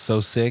there was so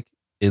sick.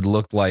 It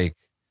looked like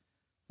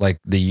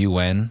the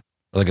UN,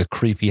 like a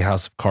creepy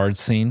House of Cards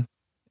scene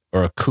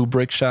or a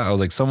Kubrick shot. I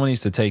was like, someone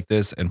needs to take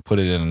this and put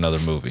it in another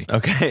movie.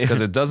 Okay. Because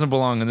it doesn't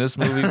belong in this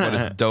movie, but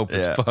it's dope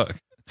as fuck.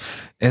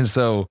 And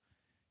so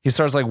he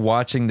starts like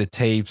watching the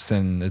tapes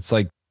and it's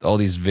like all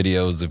these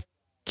videos of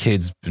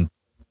kids. I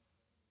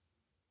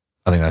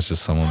think that's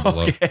just someone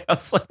below. Okay. I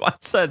was like,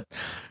 what's that?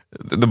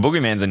 The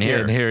boogeyman's in here.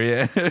 Yeah, in here,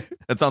 yeah.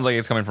 That sounds like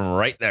it's coming from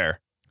right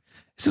there.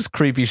 It's just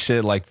creepy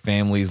shit, like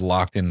families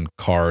locked in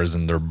cars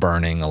and they're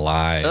burning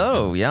alive.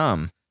 Oh,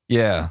 yum.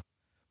 Yeah.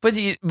 But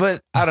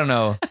I don't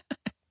know.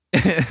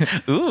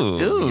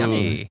 Ooh,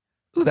 yummy.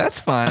 Ooh, that's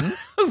fun.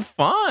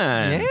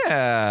 Fun.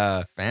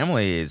 Yeah.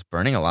 Families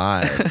burning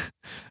alive.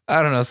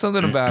 I don't know.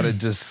 Something about it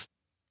just,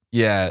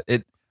 I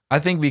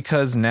think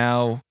because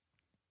now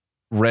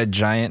Red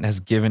Giant has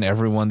given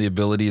everyone the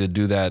ability to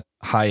do that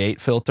Hi8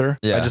 filter.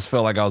 Yeah. I just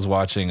felt like I was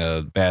watching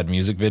a bad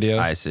music video.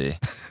 I see.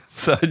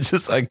 So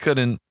I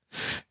couldn't.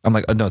 I'm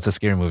like, oh, no, it's a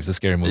scary movie. It's a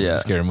scary movie. It's a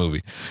scary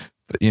movie.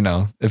 But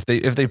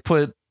if they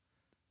put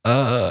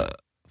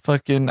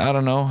fucking, I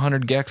don't know,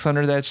 100 gecs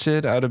under that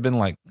shit, I would have been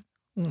like,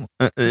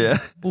 yeah.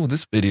 Oh,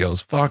 this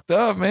video's fucked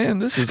up, man.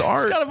 This is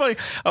art. It's kind of funny.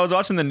 I was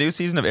watching the new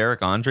season of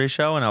Eric Andre's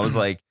show, and I was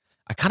like,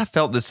 I kind of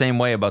felt the same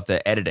way about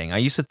the editing. I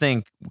used to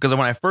think, because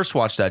when I first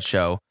watched that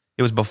show,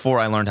 it was before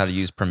I learned how to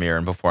use Premiere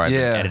and before I've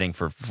been editing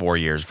for 5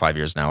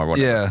 years now or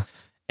whatever. Yeah.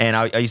 And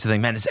I used to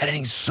think, man, this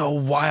editing's so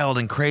wild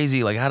and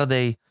crazy. Like, how do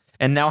they?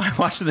 And now I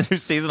watch the new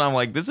season, I'm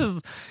like, this is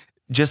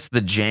just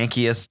the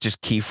jankiest,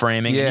 just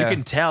keyframing. Yeah. You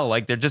can tell,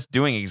 like, they're just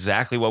doing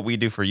exactly what we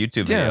do for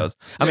YouTube videos.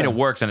 I mean, it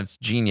works and it's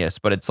genius,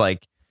 but it's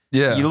like,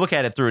 you look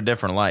at it through a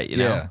different light, you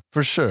know? Yeah,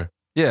 for sure.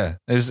 Yeah.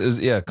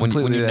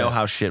 Completely when you know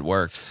how shit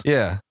works.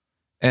 Yeah.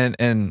 And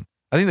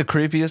I think the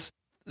creepiest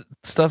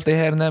stuff they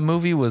had in that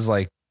movie was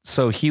like,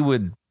 so he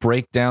would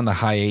break down the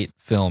Hi8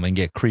 film and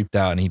get creeped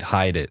out and he'd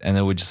hide it and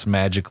it would just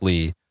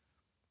magically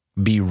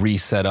be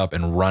reset up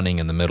and running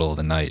in the middle of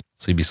the night.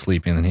 So he'd be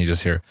sleeping and then he'd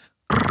just hear.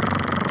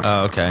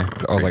 Oh, okay.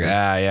 I was like,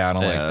 I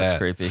don't like that. That's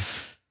creepy.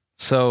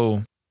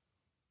 So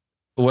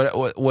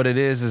what it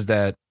is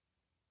that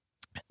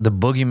the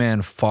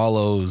boogeyman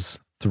follows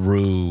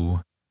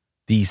through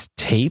these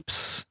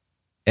tapes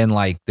and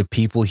like the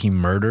people he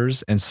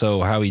murders. And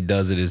so how he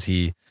does it is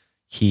he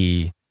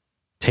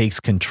takes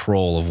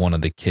control of one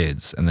of the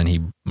kids and then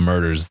he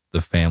murders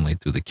the family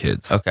through the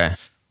kids. Okay.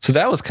 So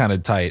that was kind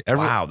of tight.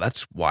 Wow,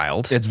 that's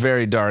wild. It's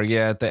very dark.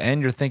 Yeah, at the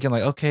end you're thinking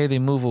like, okay, they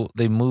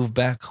move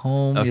back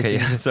home. Okay,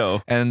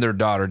 so and their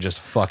daughter just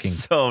fucking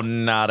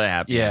not a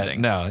happy ending.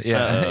 No,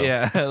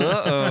 yeah.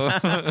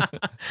 Uh-oh.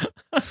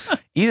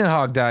 Ethan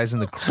Hawke dies in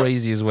the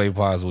craziest way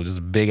possible, just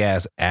a big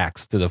ass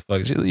axe to the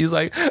fuck. He's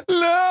like,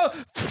 no.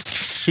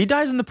 He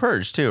dies in The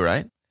Purge too,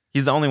 right?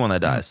 He's the only one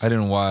that dies. I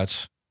didn't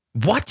watch.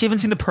 What? You haven't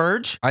seen The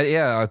Purge?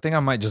 I think I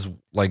might just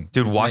like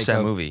Dude, watch make that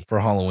up movie. for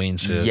Halloween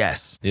shit.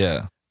 Yes.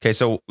 Yeah. Okay,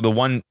 so the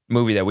one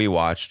movie that we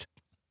watched,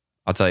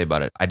 I'll tell you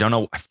about it. I don't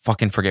know. I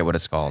fucking forget what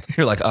it's called.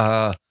 You're like,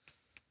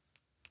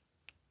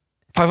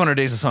 500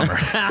 Days of Summer.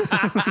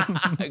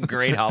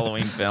 Great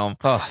Halloween film.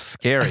 Oh,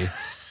 scary.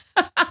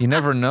 You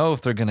never know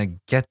if they're gonna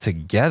get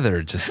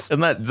together. Just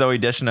Isn't that Zooey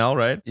Deschanel,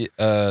 right?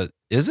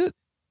 Is it?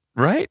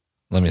 Right.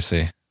 Let me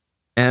see.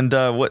 And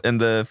what? And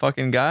the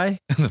fucking guy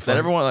that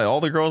everyone, like all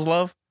the girls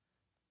love.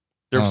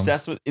 They're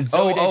obsessed with. It's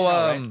Zooey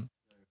Deschanel,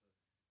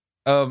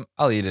 right?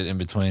 I'll eat it in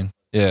between.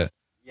 Yeah.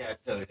 Yeah,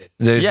 Zooey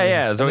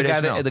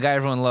Deschanel. The guy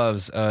everyone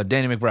loves,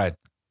 Danny McBride.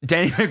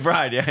 Danny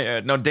McBride. Yeah.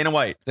 No, Dana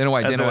White. Dana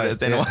White. That's Dana what White. it is,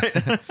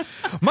 Dana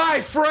White.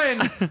 My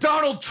friend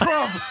Donald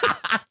Trump.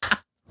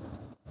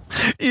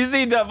 You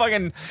see that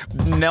fucking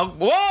Nelk?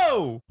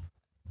 Whoa,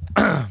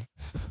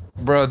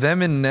 bro.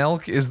 Them and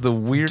Nelk is the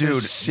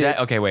weirdest shit.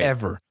 Okay, wait.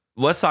 Ever.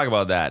 Let's talk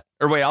about that.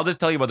 Or wait, I'll just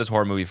tell you about this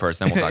horror movie first,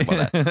 then we'll talk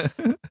about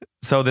that.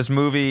 So this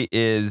movie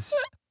is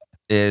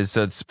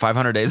so it's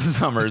 500 Days of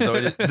Summer.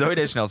 Zooey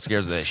Deschanel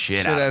scares the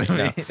shit out of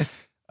me.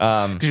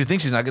 Because you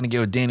think she's not going to get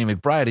with Danny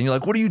McBride, and you're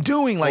like, "What are you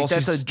doing? Like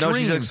that's a dream." No,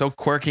 she's like so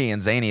quirky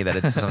and zany that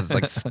it's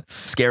like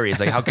scary.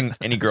 It's like, how can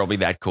any girl be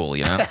that cool?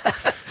 You know.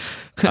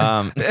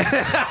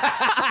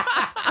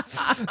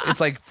 It's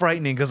like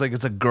frightening because like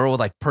it's a girl with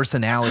like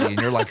personality, and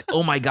you're like,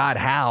 "Oh my god,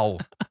 how?"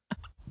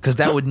 Because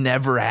that would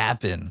never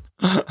happen.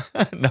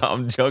 No,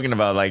 I'm joking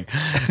about like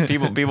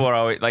people are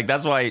always like,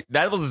 that's why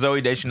that was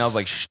Zooey Deschanel's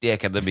like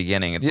shtick at the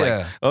beginning. It's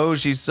like, oh,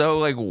 she's so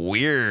like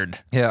weird.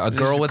 Yeah, a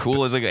girl with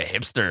cool as like a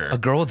hipster. A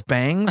girl with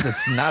bangs.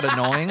 It's not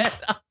annoying.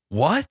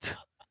 What?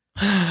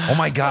 Oh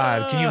my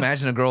god! Can you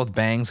imagine a girl with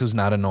bangs who's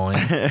not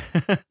annoying?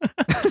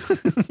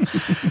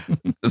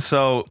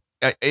 So,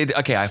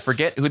 okay, I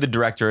forget who the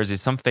director is.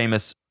 He's some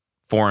famous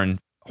foreign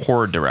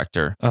horror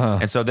director,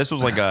 and so this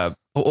was like a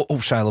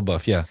Shia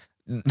LaBeouf. Yeah.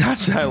 Not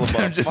Shia LaBeouf.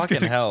 I'm just fucking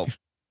kidding. hell.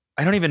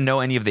 I don't even know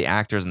any of the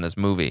actors in this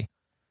movie.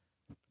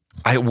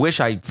 I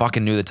wish I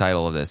fucking knew the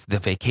title of this. The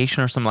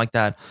Vacation or something like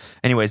that.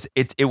 Anyways,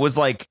 it was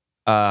like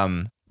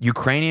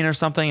Ukrainian or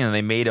something, and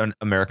they made an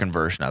American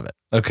version of it.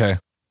 Okay.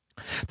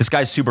 This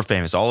guy's super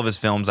famous. All of his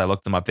films, I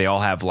looked them up, they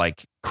all have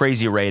like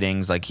crazy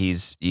ratings. Like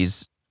he's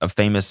a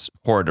famous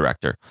horror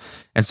director.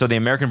 And so the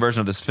American version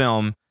of this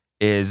film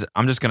is,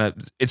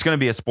 it's gonna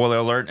be a spoiler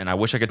alert, and I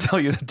wish I could tell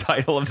you the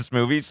title of this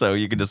movie so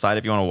you can decide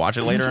if you want to watch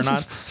it later or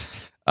not.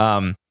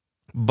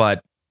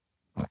 But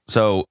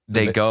so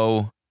they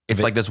go,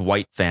 it's like this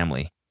white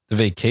family. The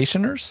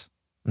Vacationers?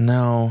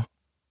 No.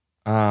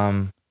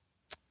 Horror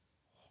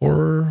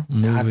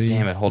movie. God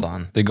damn it, hold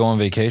on. They go on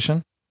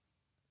vacation?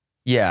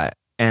 Yeah,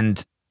 and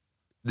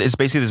it's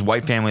basically this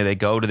white family. They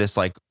go to this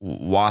like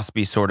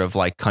waspy sort of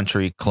like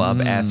country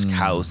club-esque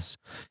house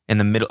in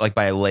the middle, like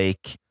by a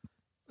lake.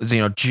 It's,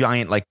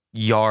 giant like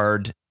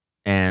yard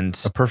and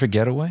A Perfect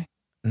Getaway?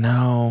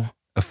 no.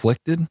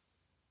 Afflicted?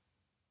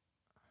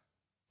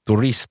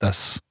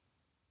 Turistas.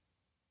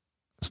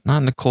 It's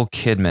not Nicole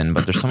Kidman,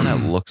 but there's someone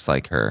that looks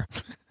like her.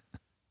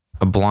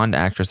 A blonde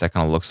actress that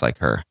kind of looks like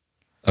her.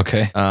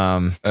 Okay.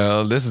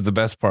 This is the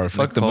best part.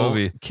 Fuck the Nicole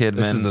movie. Kidman.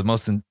 This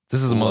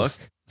is the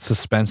most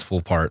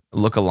suspenseful part.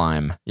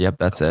 Look-a-lime. Yep,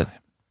 that's it.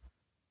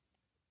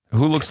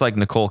 Who looks like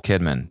Nicole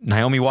Kidman?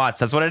 Naomi Watts.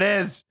 That's what it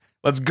is.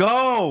 Let's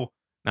go.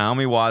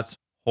 Naomi Watts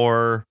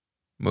horror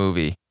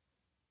movie.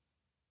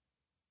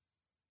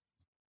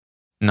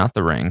 Not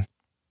The Ring.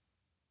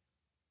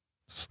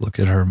 Just look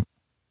at her.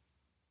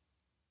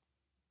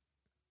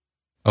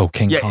 Oh,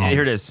 King Kong. Yeah,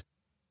 here it is.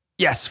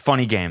 Yes,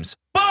 Funny Games.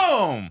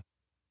 Boom.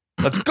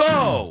 Let's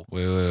go.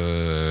 Wait.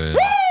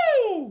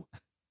 Woo!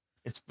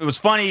 It was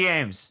Funny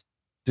Games.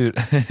 Dude.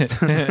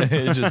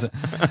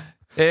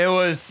 It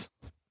was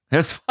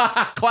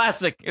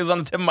classic. It was on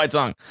the tip of my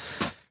tongue.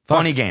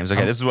 Funny Games.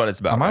 Okay, this is what it's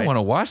about. I might right? want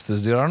to watch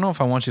this, dude. I don't know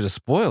if I want you to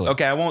spoil it.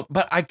 Okay, I won't.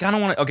 But I kind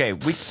of want to. Okay,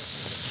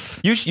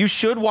 you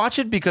should watch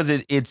it because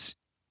it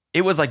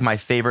was like my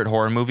favorite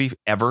horror movie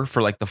ever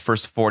for like the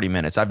first 40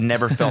 minutes. I've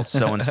never felt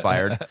so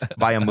inspired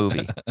by a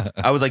movie.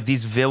 I was like,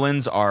 these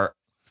villains are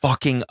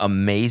fucking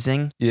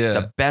amazing. Yeah.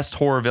 The best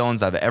horror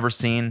villains I've ever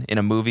seen in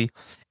a movie.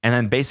 And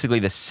then basically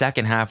the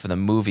second half of the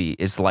movie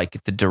is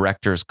like the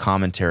director's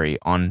commentary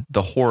on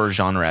the horror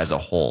genre as a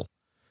whole.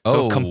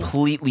 So it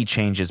completely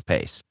changes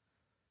pace.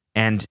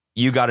 And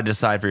you got to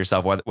decide for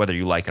yourself whether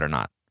you like it or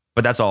not.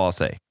 But that's all I'll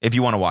say. If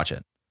you want to watch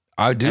it.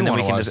 I do and then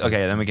want to watch it.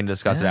 Okay, then we can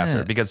discuss it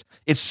after because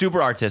it's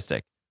super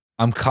artistic.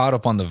 I'm caught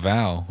up on The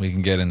Vow. We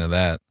can get into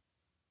that.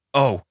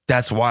 Oh,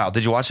 that's wild.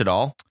 Did you watch it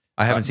all?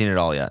 I haven't seen it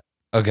all yet.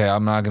 Okay,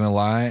 I'm not gonna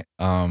lie.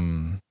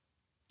 And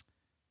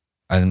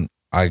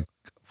I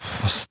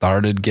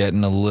started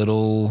getting a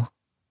little.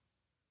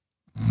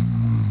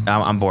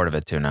 I'm bored of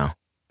it too now.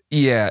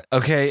 Yeah.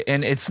 Okay,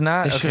 and it's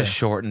not. They should have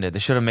shortened it. They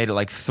should have made it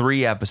like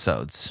 3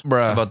 episodes,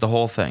 Bruh. about the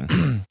whole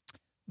thing.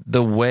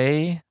 The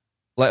way,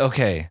 like,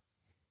 okay,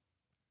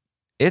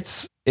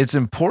 it's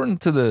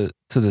important to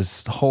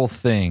this whole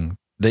thing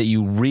that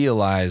you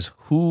realize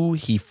who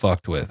he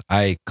fucked with.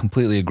 I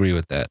completely agree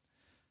with that.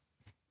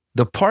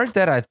 The part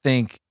that I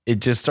think it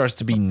just starts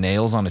to be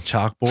nails on a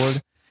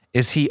chalkboard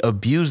is he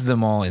abused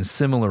them all in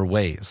similar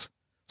ways.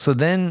 So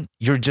then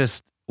you're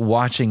just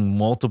watching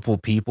multiple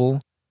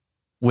people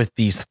with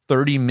these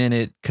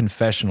 30-minute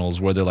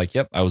confessionals where they're like,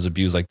 yep, I was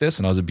abused like this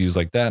and I was abused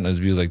like that and I was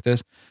abused like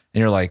this. And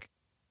you're like,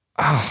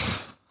 yeah.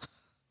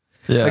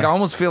 Like I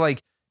almost feel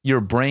like your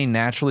brain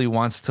naturally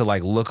wants to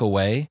like look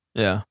away.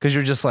 Yeah. Because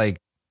you're just like,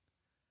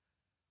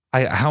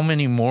 how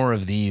many more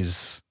of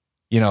these,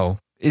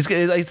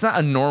 it's not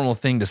a normal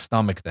thing to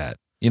stomach that.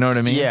 You know what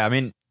I mean? Yeah, I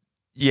mean,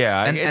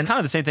 it's kind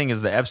of the same thing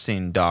as the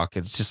Epstein doc.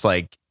 It's just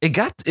like,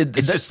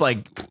 just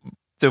like,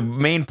 the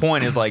main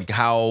point is like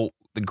how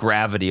the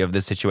gravity of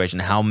this situation,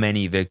 how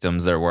many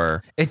victims there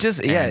were. It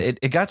just,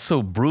 it got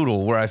so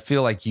brutal where I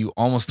feel like you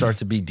almost start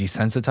to be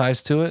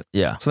desensitized to it.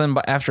 Yeah. So then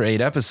after 8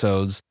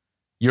 episodes,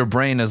 your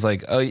brain is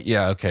like, oh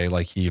yeah, okay,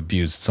 like he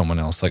abused someone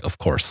else. Like, of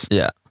course.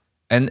 Yeah.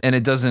 And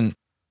it doesn't,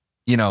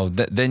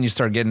 then you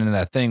start getting into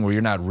that thing where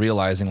you're not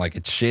realizing like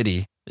it's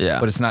shitty,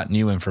 but it's not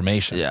new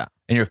information. Yeah.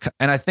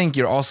 And I think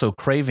you're also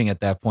craving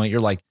at that point.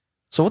 You're like,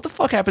 so what the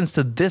fuck happens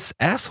to this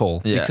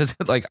asshole? Yeah. Because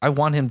like I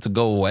want him to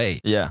go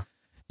away. Yeah.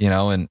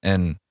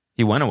 And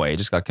he went away. He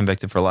just got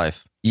convicted for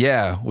life.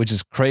 Yeah, which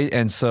is crazy.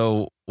 And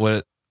so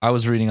what I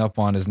was reading up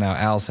on is now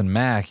Allison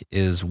Mack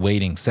is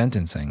waiting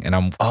sentencing, and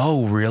I'm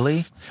oh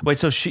really? Wait,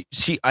 so she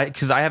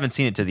because I haven't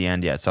seen it to the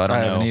end yet, so I don't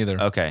know. I haven't either.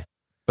 Okay,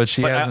 but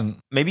she hasn't.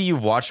 Maybe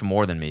you've watched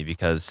more than me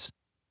because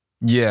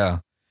yeah.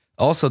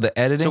 Also, the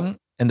editing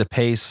and the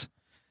pace,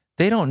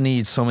 they don't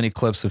need so many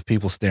clips of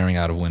people staring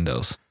out of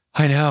windows.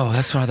 I know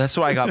that's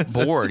why I got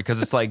bored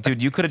because it's like,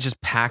 dude, you could have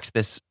just packed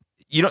this.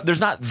 There's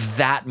not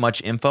that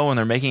much info, and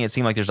they're making it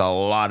seem like there's a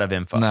lot of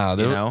info.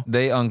 No,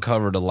 they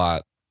uncovered a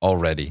lot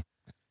already.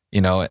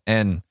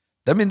 And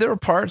I mean, there were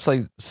parts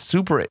like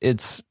super.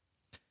 It's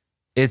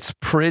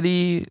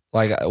pretty.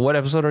 Like, what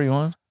episode are you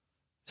on?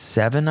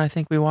 7, I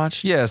think we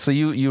watched. Yeah, so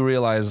you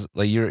realize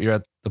like you're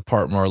at the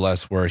part more or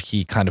less where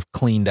he kind of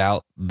cleaned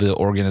out the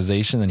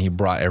organization and he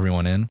brought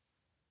everyone in.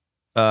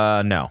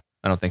 No,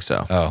 I don't think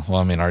so. Oh well,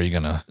 I mean, are you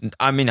gonna?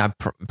 I mean, I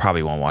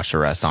probably won't watch the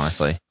rest,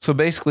 honestly. So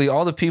basically,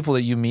 all the people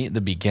that you meet at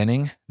the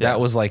beginning, that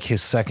was like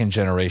his second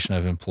generation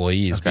of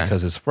employees,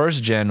 because his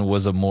first gen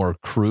was a more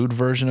crude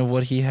version of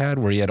what he had,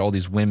 where he had all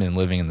these women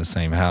living in the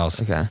same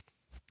house. Okay.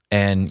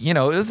 And it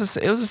was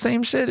the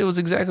same shit. It was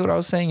exactly what I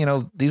was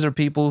saying. These are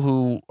people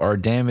who are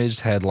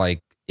damaged, had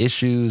like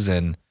issues,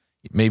 and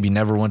maybe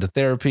never went to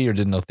therapy or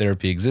didn't know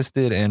therapy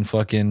existed, and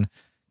fucking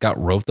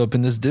got roped up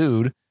in this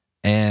dude,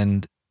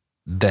 and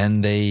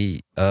then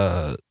they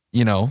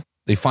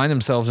they find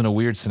themselves in a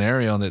weird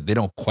scenario and they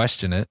don't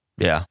question it.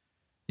 Yeah.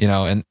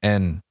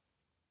 And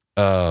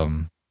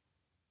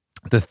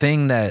the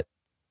thing that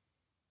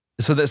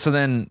so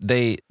then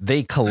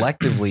they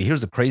collectively,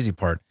 here's the crazy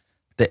part,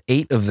 the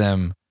 8 of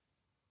them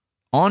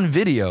on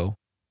video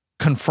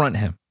confront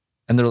him,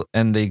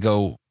 and they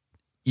go,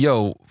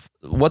 yo,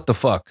 what the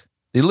fuck?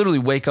 They literally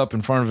wake up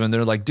in front of him and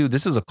they're like, dude,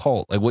 this is a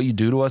cult. Like, what you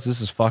do to us, this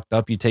is fucked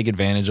up. You take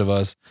advantage of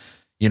us.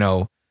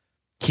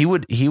 He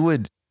would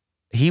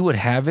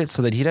have it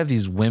so that he'd have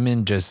these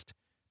women just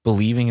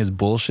believing his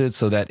bullshit,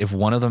 so that if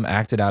one of them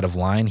acted out of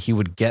line, he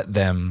would get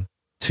them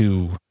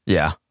to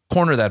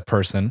corner that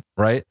person,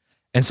 right?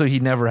 And so he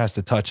never has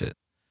to touch it.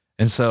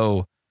 And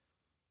so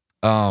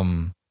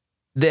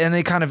and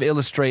they kind of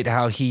illustrate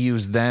how he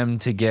used them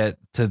to get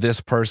to this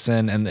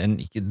person, and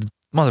the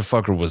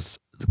motherfucker was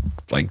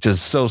like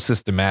just so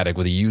systematic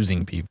with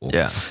using people.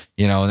 Yeah.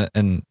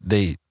 And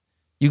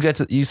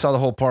you saw the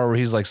whole part where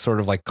he's like sort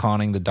of like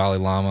conning the Dalai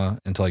Lama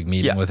into like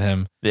meeting with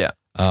him. Yeah.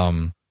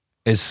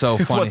 It's so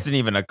funny. It wasn't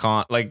even a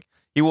con. Like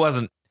he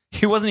wasn't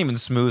even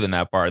smooth in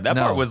that part. That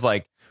part was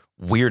like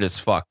weird as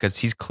fuck because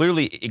he's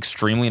clearly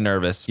extremely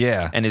nervous.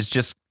 Yeah. And is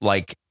just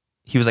like,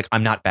 he was like,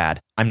 I'm not bad.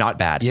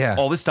 Yeah.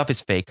 All this stuff is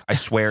fake. I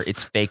swear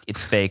it's fake.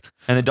 It's fake.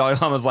 And the Dalai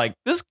Lama's like,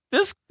 this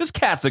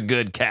cat's a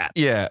good cat.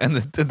 Yeah. And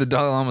the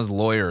Dalai Lama's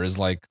lawyer is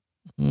like,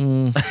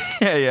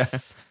 yeah.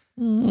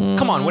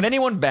 Come on, would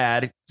anyone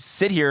bad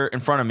sit here in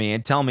front of me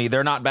and tell me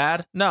they're not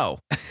bad? No.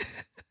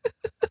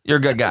 You're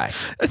a good guy.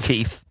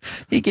 Teeth.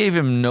 He gave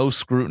him no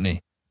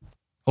scrutiny.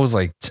 I was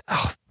like,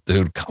 oh,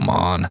 dude, come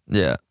on.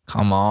 Yeah.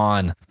 Come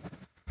on.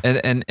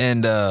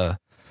 And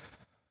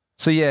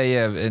so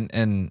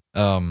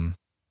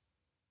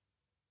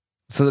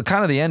so the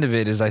kind of the end of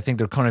it is, I think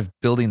they're kind of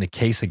building the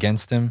case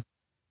against him,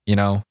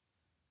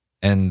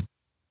 and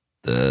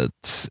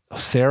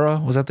Sarah,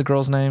 was that the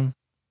girl's name?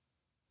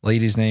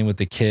 Lady's name with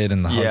the kid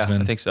and the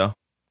husband. I think so.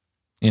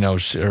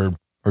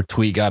 Her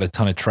tweet got a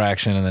ton of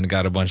traction, and then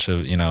got a bunch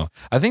of,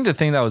 I think the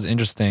thing that was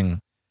interesting,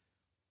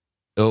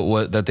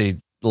 that they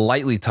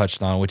lightly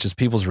touched on, which is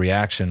people's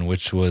reaction,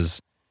 which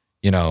was,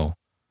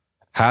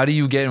 how do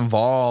you get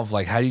involved?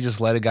 Like, how do you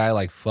just let a guy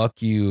like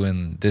fuck you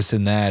and this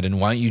and that? And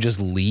why don't you just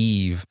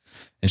leave?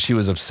 And she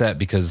was upset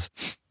because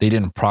they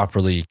didn't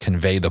properly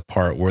convey the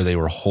part where they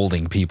were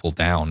holding people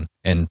down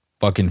and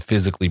fucking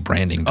physically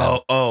branding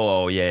them.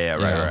 Yeah,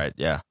 right,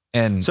 yeah.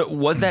 And so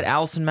was that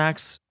Allison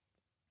Mack's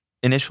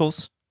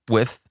initials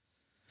with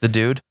the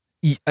dude?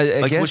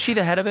 I guess, was she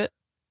the head of it?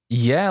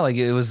 Yeah, like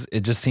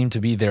it just seemed to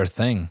be their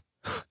thing.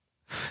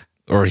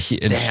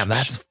 Damn,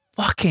 that's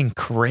fucking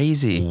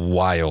crazy.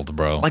 Wild,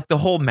 bro. Like the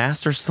whole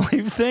master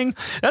slave thing.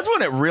 That's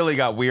when it really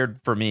got weird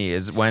for me,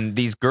 is when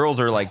these girls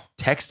are like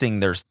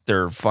texting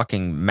their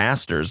fucking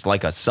masters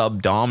like a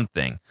sub-dom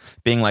thing,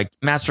 being like,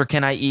 master,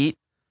 can I eat?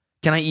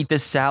 Can I eat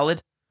this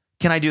salad?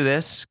 Can I do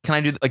this? Can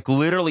I do like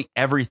literally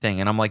everything?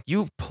 And I'm like,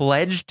 you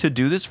pledged to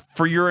do this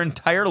for your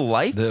entire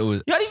life? That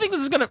was How do you think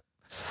this is gonna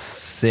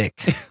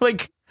sick?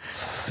 like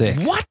Sick.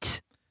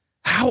 what?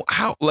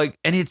 How like,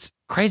 and it's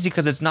crazy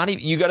because it's not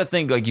even, you got to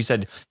think, like you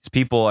said, it's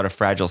people at a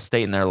fragile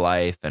state in their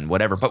life and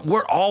whatever, but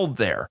we're all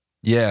there.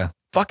 Yeah.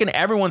 Fucking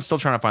everyone's still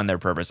trying to find their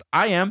purpose.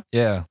 I am.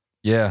 Yeah.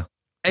 Yeah.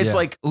 It's Yeah.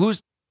 like,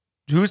 who's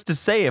to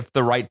say if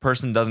the right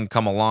person doesn't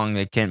come along,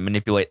 they can't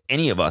manipulate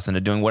any of us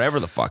into doing whatever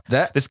the fuck.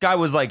 This guy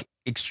was like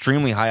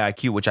extremely high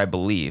IQ, which I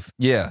believe.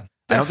 Yeah.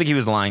 I don't think he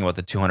was lying about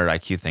the 200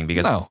 IQ thing,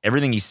 because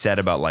everything he said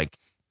about like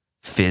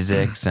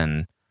physics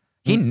and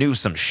he knew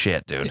some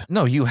shit, dude.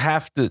 No, you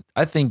have to,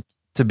 I think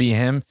to be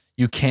him,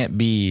 you can't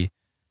be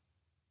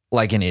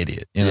like an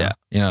idiot. You know? Yeah.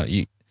 You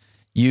know,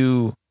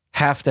 you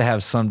have to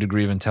have some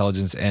degree of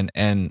intelligence and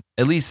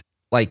at least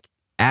like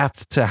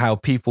apt to how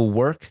people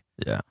work.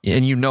 Yeah.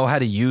 And you know how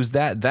to use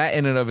that. That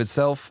in and of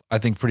itself, I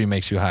think pretty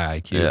makes you high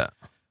IQ. Yeah.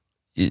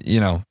 You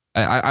know,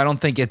 I don't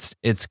think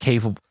it's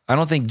capable. I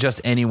don't think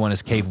just anyone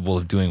is capable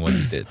of doing what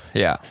he did.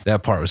 Yeah.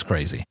 That part was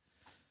crazy.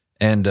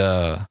 And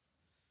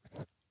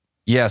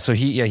yeah, so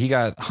he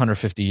got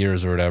 150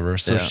 years or whatever.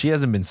 So she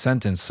hasn't been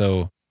sentenced.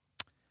 So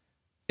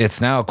it's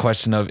now a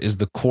question of, is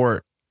the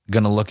court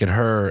going to look at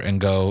her and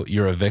go,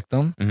 you're a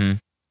victim? Mm-hmm.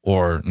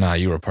 Or, nah,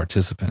 you were a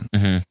participant.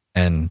 Mm-hmm.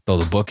 And throw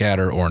the book at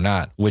her or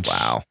not, which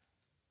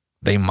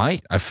they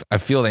might. I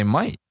feel they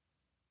might.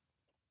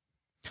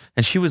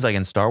 And she was like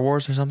in Star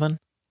Wars or something?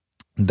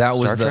 That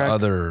Star was the Trek?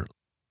 other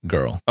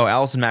girl. Oh,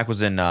 Allison Mack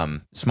was in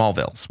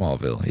Smallville.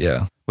 Smallville,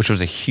 yeah. Which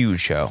was a huge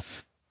show.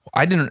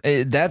 I didn't.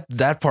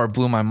 That part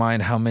blew my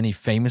mind. How many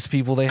famous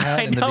people they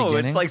had in the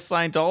beginning. It's like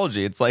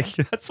Scientology. It's like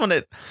that's when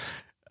it.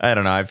 I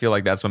don't know. I feel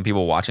like that's when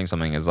people watching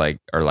something is like,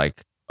 are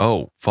like,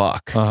 oh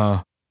fuck.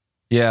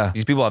 Yeah.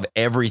 These people have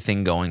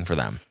everything going for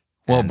them.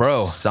 Well, And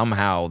bro,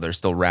 somehow they're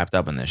still wrapped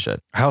up in this shit.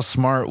 how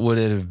smart would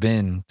it have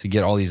been to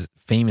get all these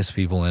famous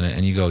people in it,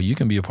 and you go, you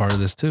can be a part of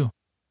this too.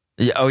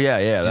 Yeah. Oh yeah.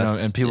 You know,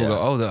 and people go,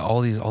 oh,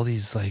 all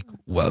these like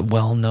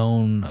well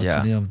known.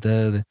 Yeah. You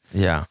know,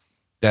 Yeah.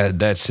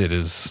 That shit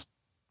is.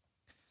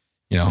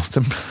 You know,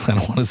 I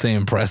don't want to say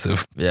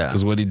impressive. Yeah.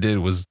 Because what he did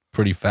was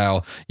pretty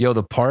foul. Yo,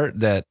 the part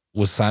that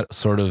was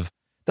sort of,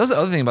 that was the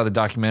other thing about the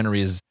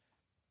documentary is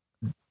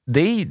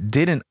they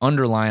didn't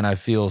underline, I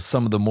feel,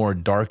 some of the more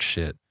dark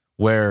shit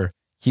where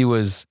he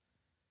was,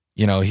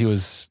 you know, he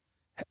was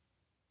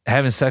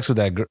having sex with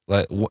that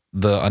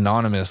the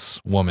anonymous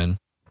woman,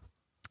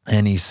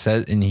 and he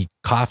said, and he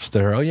cops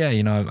to her, oh yeah,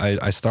 you know,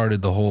 I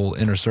started the whole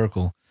inner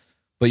circle,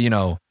 but you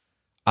know,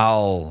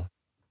 I'll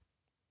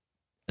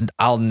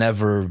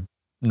never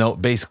know.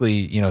 Basically,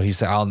 you know, he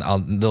said,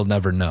 they'll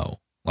never know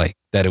like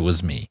that it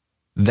was me.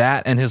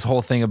 That and his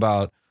whole thing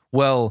about,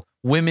 well,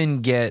 women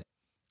get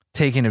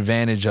taken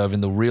advantage of in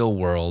the real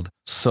world,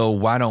 so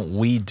why don't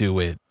we do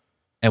it?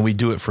 And we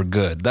do it for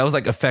good. That was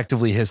like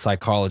effectively his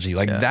psychology.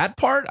 Like that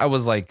part, I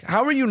was like,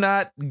 how are you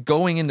not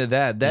going into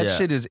that? That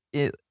shit is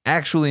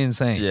actually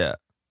insane. Yeah.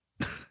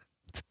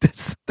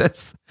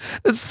 That's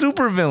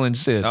super villain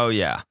shit. Oh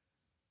yeah.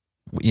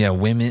 Yeah,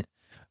 women.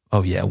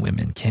 Oh yeah,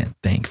 women can't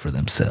think for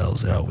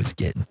themselves. They're always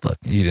getting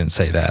fucking. You didn't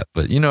say that,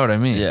 but you know what I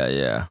mean. Yeah.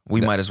 Yeah.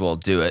 We might as well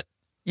do it.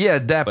 Yeah,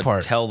 that But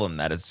part. tell them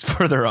that it's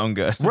for their own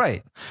good.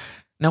 Right.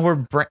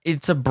 Now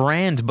it's a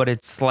brand, but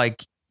it's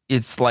like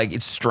it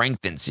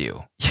strengthens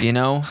you. You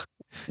know,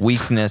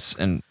 weakness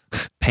and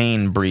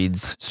pain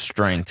breeds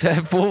strength.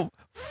 I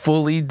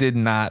fully did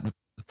not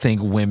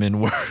think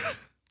women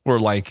were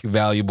like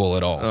valuable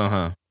at all.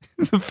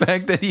 The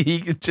fact that he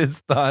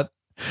just thought,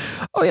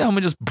 oh yeah, I'm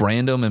gonna just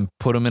brand them and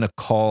put them in a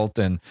cult,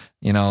 and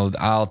you know,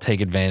 I'll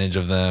take advantage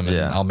of them, and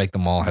I'll make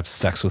them all have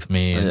sex with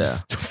me, and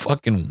just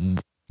fucking.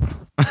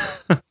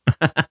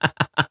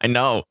 I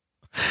know.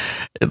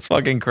 It's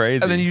fucking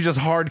crazy. And then you just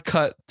hard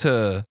cut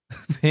to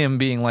him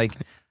being like,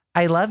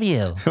 I love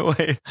you.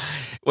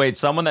 Wait,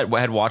 someone that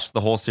had watched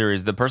the whole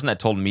series, the person that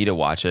told me to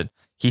watch it,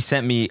 he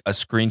sent me a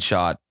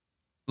screenshot.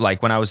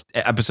 Like when I was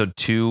episode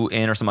 2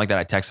 in or something like that,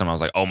 I texted him. I was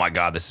like, oh my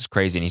God, this is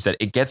crazy. And he said,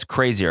 it gets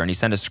crazier. And he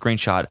sent a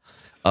screenshot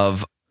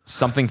of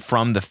something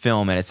from the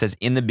film. And it says,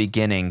 in the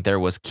beginning,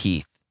 there was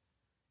Keith.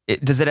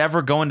 Does it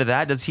ever go into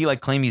that? Does he like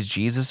claim he's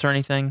Jesus or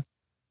anything?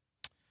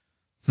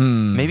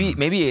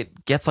 Maybe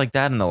it gets like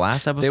that in the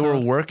last episode. They were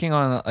working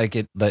on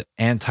like that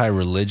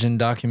anti-religion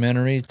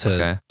documentary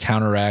to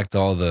counteract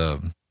all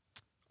the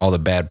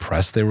bad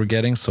press they were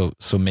getting. So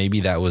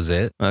maybe that was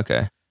it.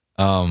 Okay.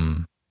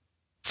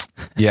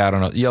 Yeah, I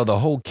don't know. Yo, the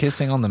whole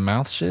kissing on the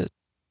mouth shit.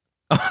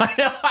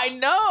 I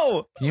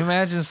know. Can you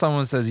imagine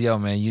someone says, yo,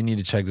 man, you need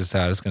to check this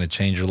out. It's going to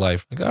change your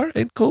life. Like, all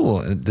right,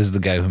 cool. This is the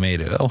guy who made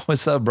it. Oh,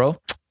 what's up, bro?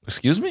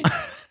 Excuse me?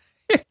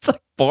 It's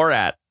like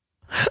Borat.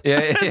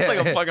 It's like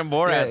a fucking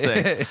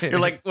Borat thing. You're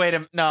like, wait,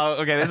 no,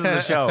 okay, this is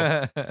a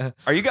show.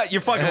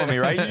 You're fucking with me,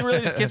 right? You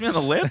really just kiss me on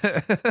the lips?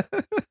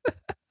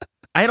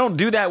 I don't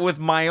do that with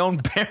my own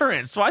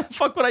parents. Why the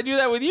fuck would I do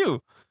that with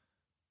you?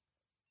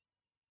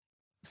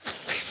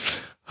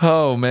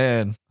 Oh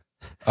man.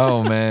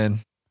 Oh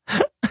man.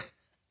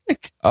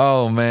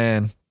 Oh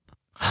man.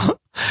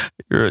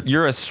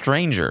 You're a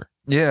stranger.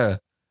 Yeah.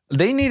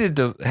 They needed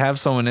to have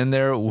someone in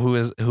there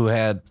who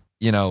had,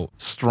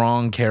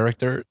 strong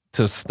character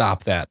to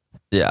stop that.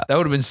 Yeah. That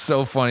would have been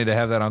so funny to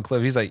have that on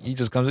clip. He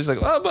just comes, he's like,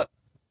 oh, but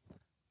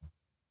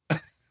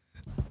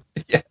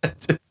yeah.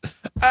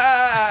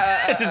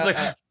 It's just like,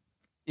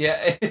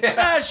 yeah.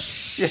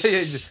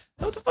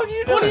 What the fuck are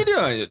you doing? What are you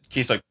doing?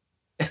 He's like,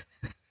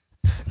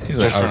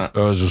 I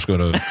was just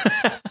gonna.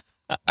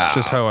 It's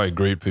just how I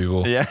greet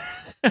people. Yeah.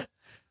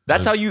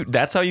 That's how you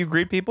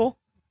greet people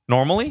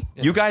normally.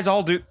 Yeah. You guys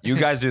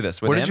do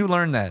this. Where did you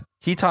learn that?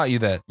 He taught you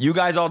that. You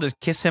guys all just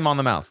kiss him on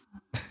the mouth.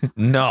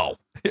 No.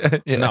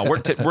 Yeah. No,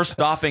 we're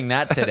stopping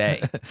that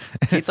today.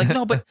 It's like,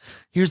 no, but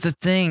here's the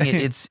thing.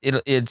 It's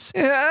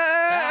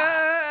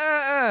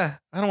I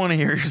don't want to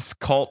hear your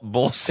cult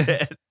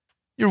bullshit.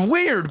 You're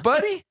weird,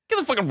 buddy. Get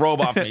the fucking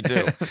robe off me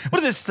too. What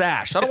is this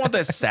sash? I don't want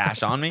this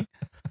sash on me.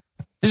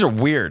 These are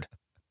weird.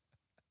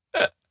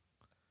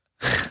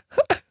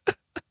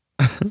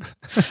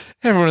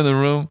 Everyone in the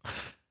room.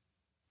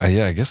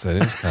 Yeah, I guess that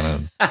is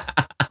kind of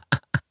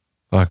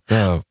fucked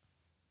up.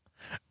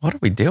 What are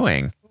we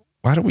doing?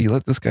 Why do we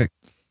let this guy?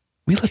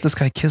 We let this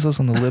guy kiss us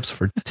on the lips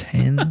for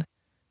 10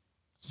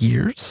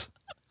 years.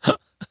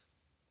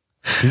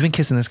 We've been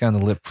kissing this guy on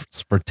the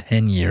lips for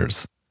 10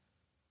 years.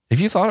 Have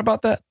you thought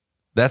about that?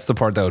 That's the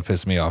part that would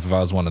piss me off if I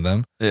was one of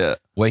them. Yeah.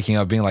 Waking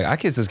up being like, I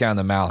kissed this guy on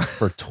the mouth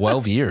for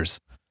 12 years.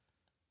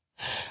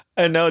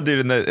 I know,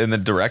 dude. And the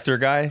director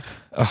guy,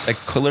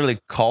 literally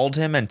called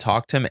him and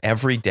talked to him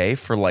every day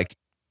for like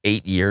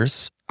 8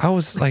 years. I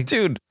was like,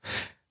 dude,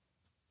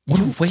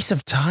 what a waste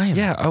of time.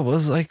 Yeah, I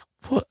was like,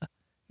 what?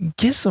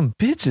 Get some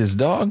bitches,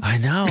 dog. I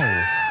know.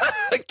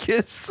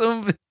 Get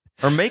some.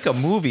 Or make a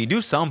movie.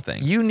 Do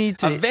something. You need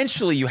to.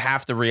 Eventually, you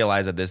have to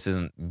realize that this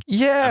isn't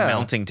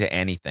amounting to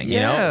anything. You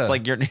know, it's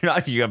like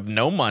you have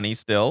no money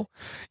still.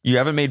 You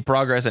haven't made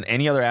progress in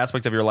any other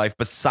aspect of your life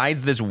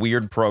besides this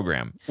weird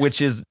program,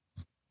 which is.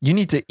 You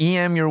need to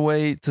EM your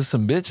way to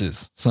some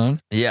bitches,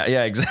 son. Yeah,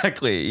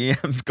 exactly.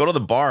 Go to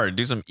the bar,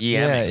 do some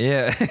EMing.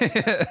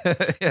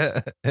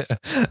 Yeah.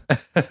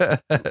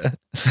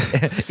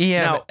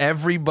 EM, now,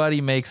 everybody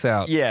makes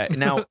out. Yeah.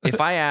 Now,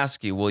 if I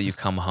ask you, will you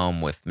come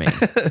home with me?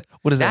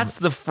 What is that? That's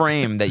the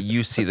frame that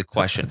you see the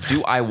question.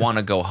 Do I want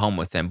to go home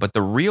with him? But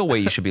the real way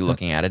you should be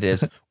looking at it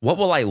is, what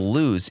will I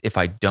lose if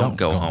I don't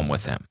go home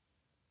with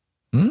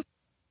him?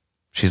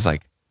 She's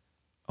like,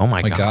 oh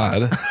my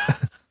God.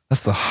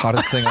 That's the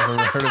hottest thing I've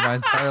ever heard in my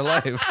entire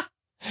life.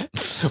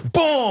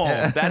 Boom!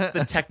 Yeah. That's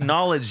the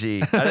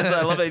technology.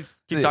 I love that you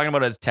keep talking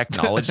about it as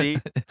technology.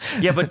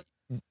 Yeah, but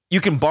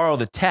you can borrow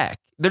the tech.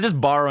 They're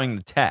just borrowing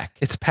the tech.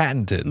 It's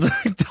patented.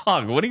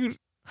 Dog, what are you...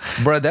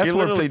 Bro, that's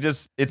where...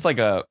 it's like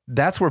a...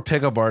 That's where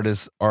pickup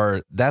artists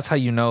are... That's how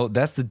you know...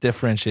 That's the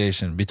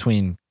differentiation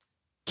between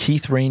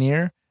Keith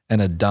Rainier and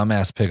a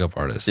dumbass pickup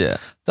artist. Yeah.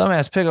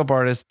 Dumbass pickup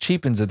artist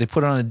cheapens it. They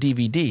put it on a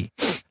DVD.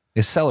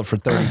 They sell it for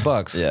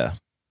 $30. Yeah.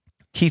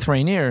 Keith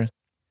Rainier,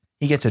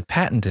 he gets it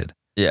patented.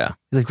 Yeah.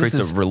 Like, creates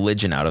a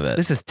religion out of it.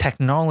 This is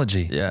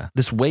technology. Yeah.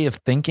 This way of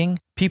thinking.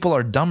 People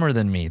are dumber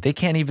than me. They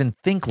can't even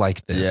think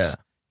like this. Yeah.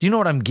 Do you know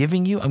what I'm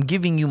giving you? I'm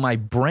giving you my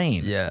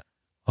brain. Yeah.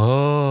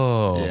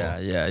 Oh. Yeah,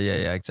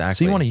 exactly.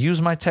 So you want to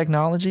use my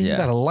technology? Yeah. You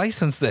got to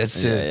license that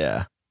shit.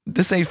 Yeah.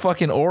 This ain't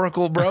fucking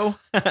Oracle, bro.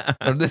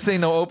 Or this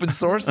ain't no open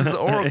source. This is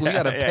Oracle. You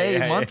got to pay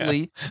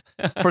monthly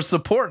for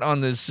support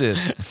on this shit.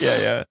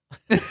 Yeah.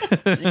 You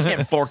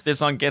can't fork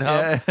this on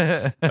GitHub.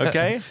 Yeah.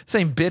 Okay? This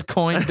ain't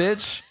Bitcoin,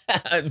 bitch.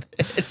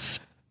 Bitch.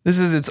 This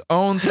is its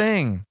own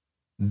thing.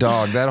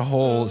 Dog, that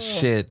whole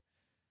shit.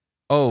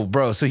 Oh,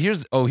 bro. So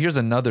here's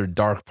another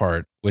dark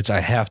part, which I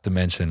have to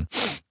mention.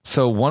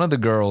 So one of the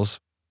girls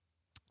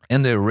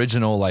in the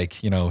original,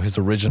 his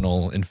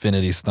original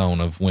Infinity Stone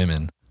of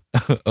women,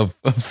 of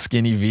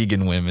skinny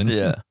vegan women.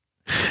 Yeah.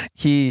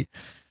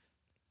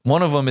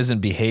 One of them isn't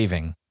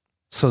behaving.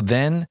 So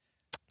then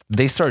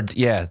they start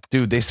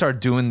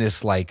doing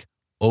this like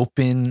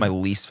open. My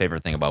least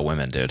favorite thing about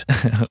women, dude.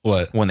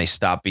 What? When they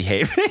stop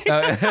behaving.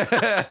 Then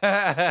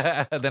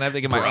I have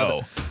to get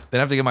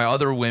my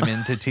other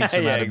women to teach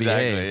them how to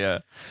behave. Yeah.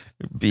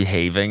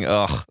 Behaving.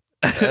 Ugh.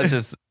 That's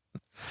just,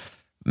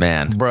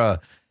 man. Bruh.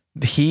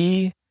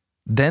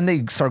 Then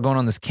they start going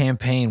on this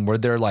campaign where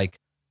they're like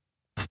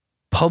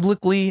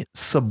publicly,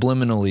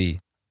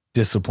 subliminally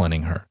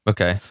disciplining her.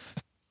 Okay.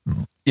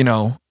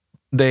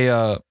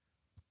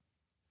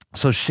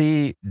 So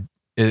she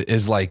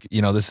is like,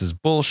 this is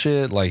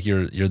bullshit. Like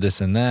you're this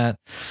and that.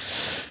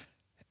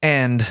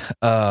 And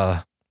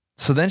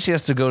so then she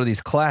has to go to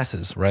these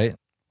classes, right?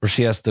 Where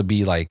she has to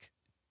be like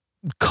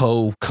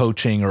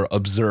co-coaching or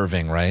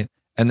observing, right?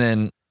 And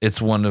then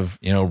it's one of,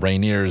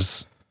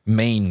 Rainier's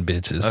main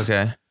bitches.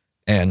 Okay.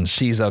 And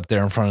she's up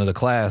there in front of the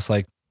class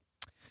like,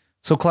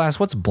 so class,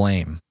 what's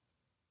blame?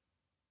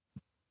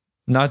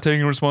 Not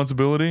taking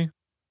responsibility?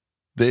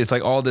 It's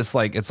like all this,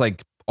 like, it's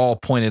like all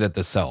pointed at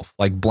the self.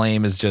 Like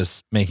blame is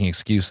just making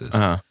excuses.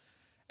 Uh-huh.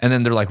 And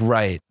then they're like,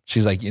 right.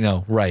 She's like,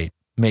 right.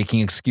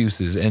 Making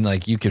excuses. And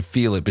like, you could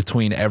feel it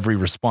between every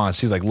response.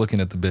 She's like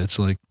looking at the bitch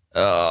like,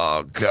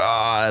 oh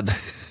God.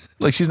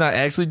 Like she's not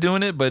actually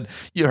doing it, but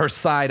her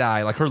side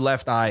eye, like her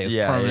left eye is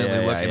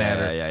permanently looking at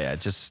her. Yeah.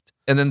 Just.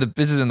 And then the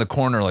bitch is in the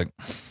corner like,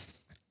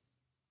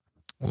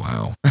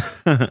 wow.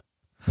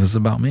 This is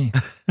about me.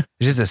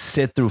 Just to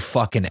sit through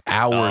fucking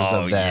hours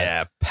of that.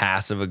 Yeah,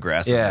 passive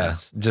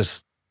aggressiveness. Yeah,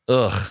 just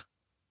ugh.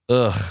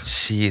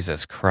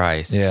 Jesus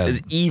Christ. Yeah.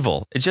 It's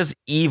evil. It's just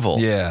evil.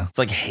 Yeah. It's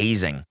like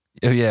hazing.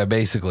 Yeah,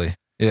 basically.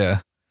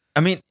 Yeah.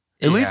 I mean,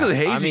 at least with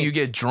hazing, you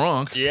get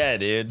drunk. Yeah,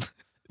 dude.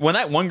 When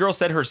that one girl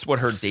said what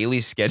her daily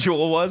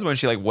schedule was, when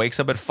she like wakes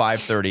up at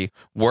 5:30,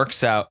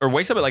 wakes up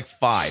at like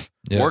 5,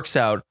 works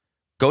out,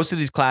 goes to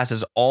these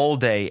classes all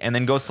day, and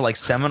then goes to like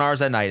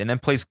seminars at night, and then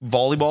plays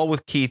volleyball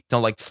with Keith till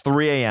like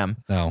 3 a.m.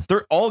 No.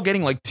 They're all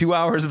getting like 2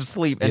 hours of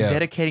sleep and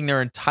dedicating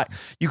their entire.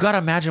 You got to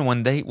imagine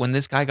when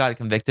this guy got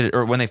convicted,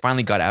 or when they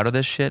finally got out of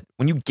this shit,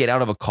 when you get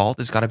out of a cult,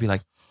 it's got to be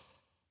like,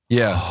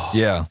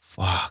 yeah.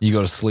 Fuck. You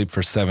go to sleep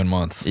for 7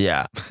 months.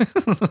 Yeah.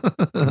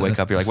 Wake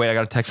up, you're like, wait, I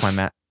got to text my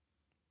Matt.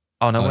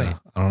 Oh, no, wait.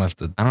 I don't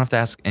have to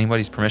ask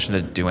anybody's permission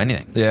to do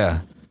anything.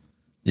 Yeah.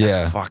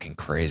 That's fucking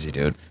crazy,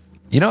 dude.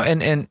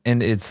 And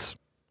it's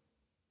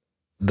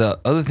the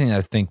other thing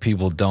I think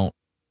people don't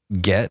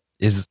get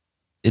is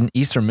in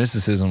Eastern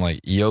mysticism,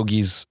 like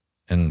yogis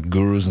and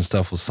gurus and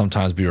stuff will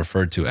sometimes be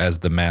referred to as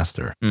the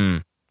master.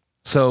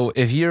 So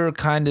if you're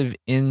kind of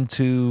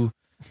into,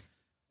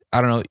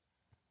 I don't know,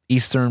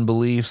 Eastern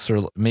beliefs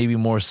or maybe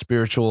more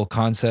spiritual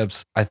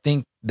concepts, I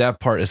think that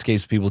part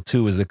escapes people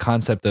too, is the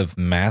concept of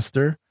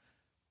master.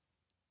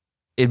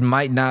 It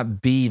might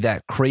not be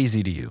that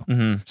crazy to you.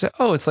 Mm-hmm. So,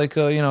 it's like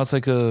it's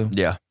like a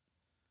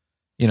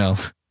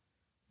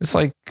it's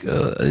like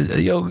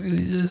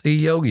a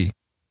yogi.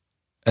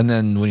 And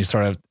then when you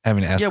start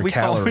having to ask for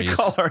calories,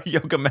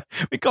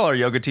 we call our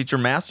yoga teacher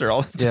master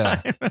all the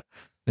time.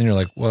 Then you're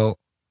like, well,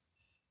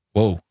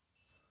 whoa,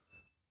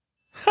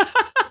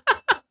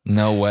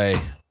 no way.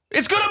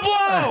 It's gonna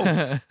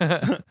blow.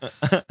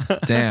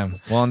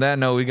 Damn. Well, on that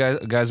note, we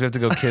have to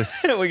go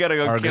kiss. We gotta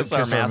go kiss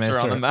our master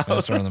on the mouth.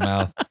 Master on the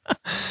mouth.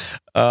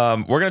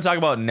 We're gonna talk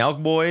about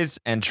Nelk Boys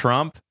and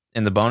Trump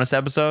in the bonus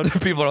episode.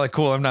 People are like,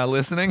 cool, I'm not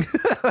listening.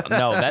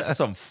 No, that's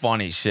some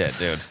funny shit,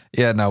 dude.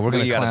 Yeah, no, we're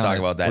gonna. You gotta talk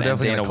about that. We're and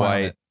Dana White.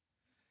 It.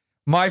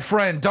 My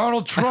friend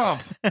Donald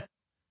Trump.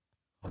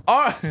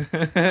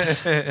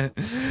 RNC,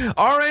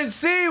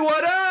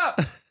 what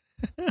up?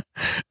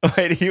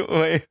 Wait.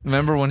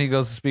 Remember when he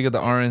goes to speak at the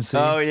RNC?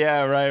 Oh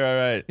yeah,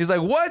 right. He's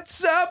like,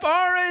 "What's up,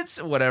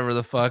 RNC?" Whatever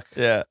the fuck.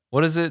 Yeah.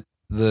 What is it?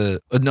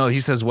 No,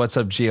 he says, "What's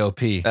up,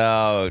 GOP?"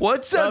 Oh,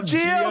 what's up,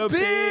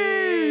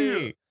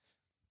 GOP?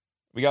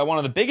 We got one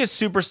of the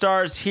biggest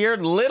superstars here,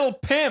 Little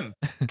Pimp.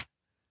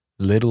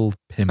 Little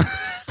Pimp.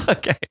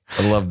 Okay.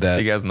 I love that.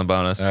 See you guys in the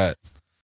bonus. All right.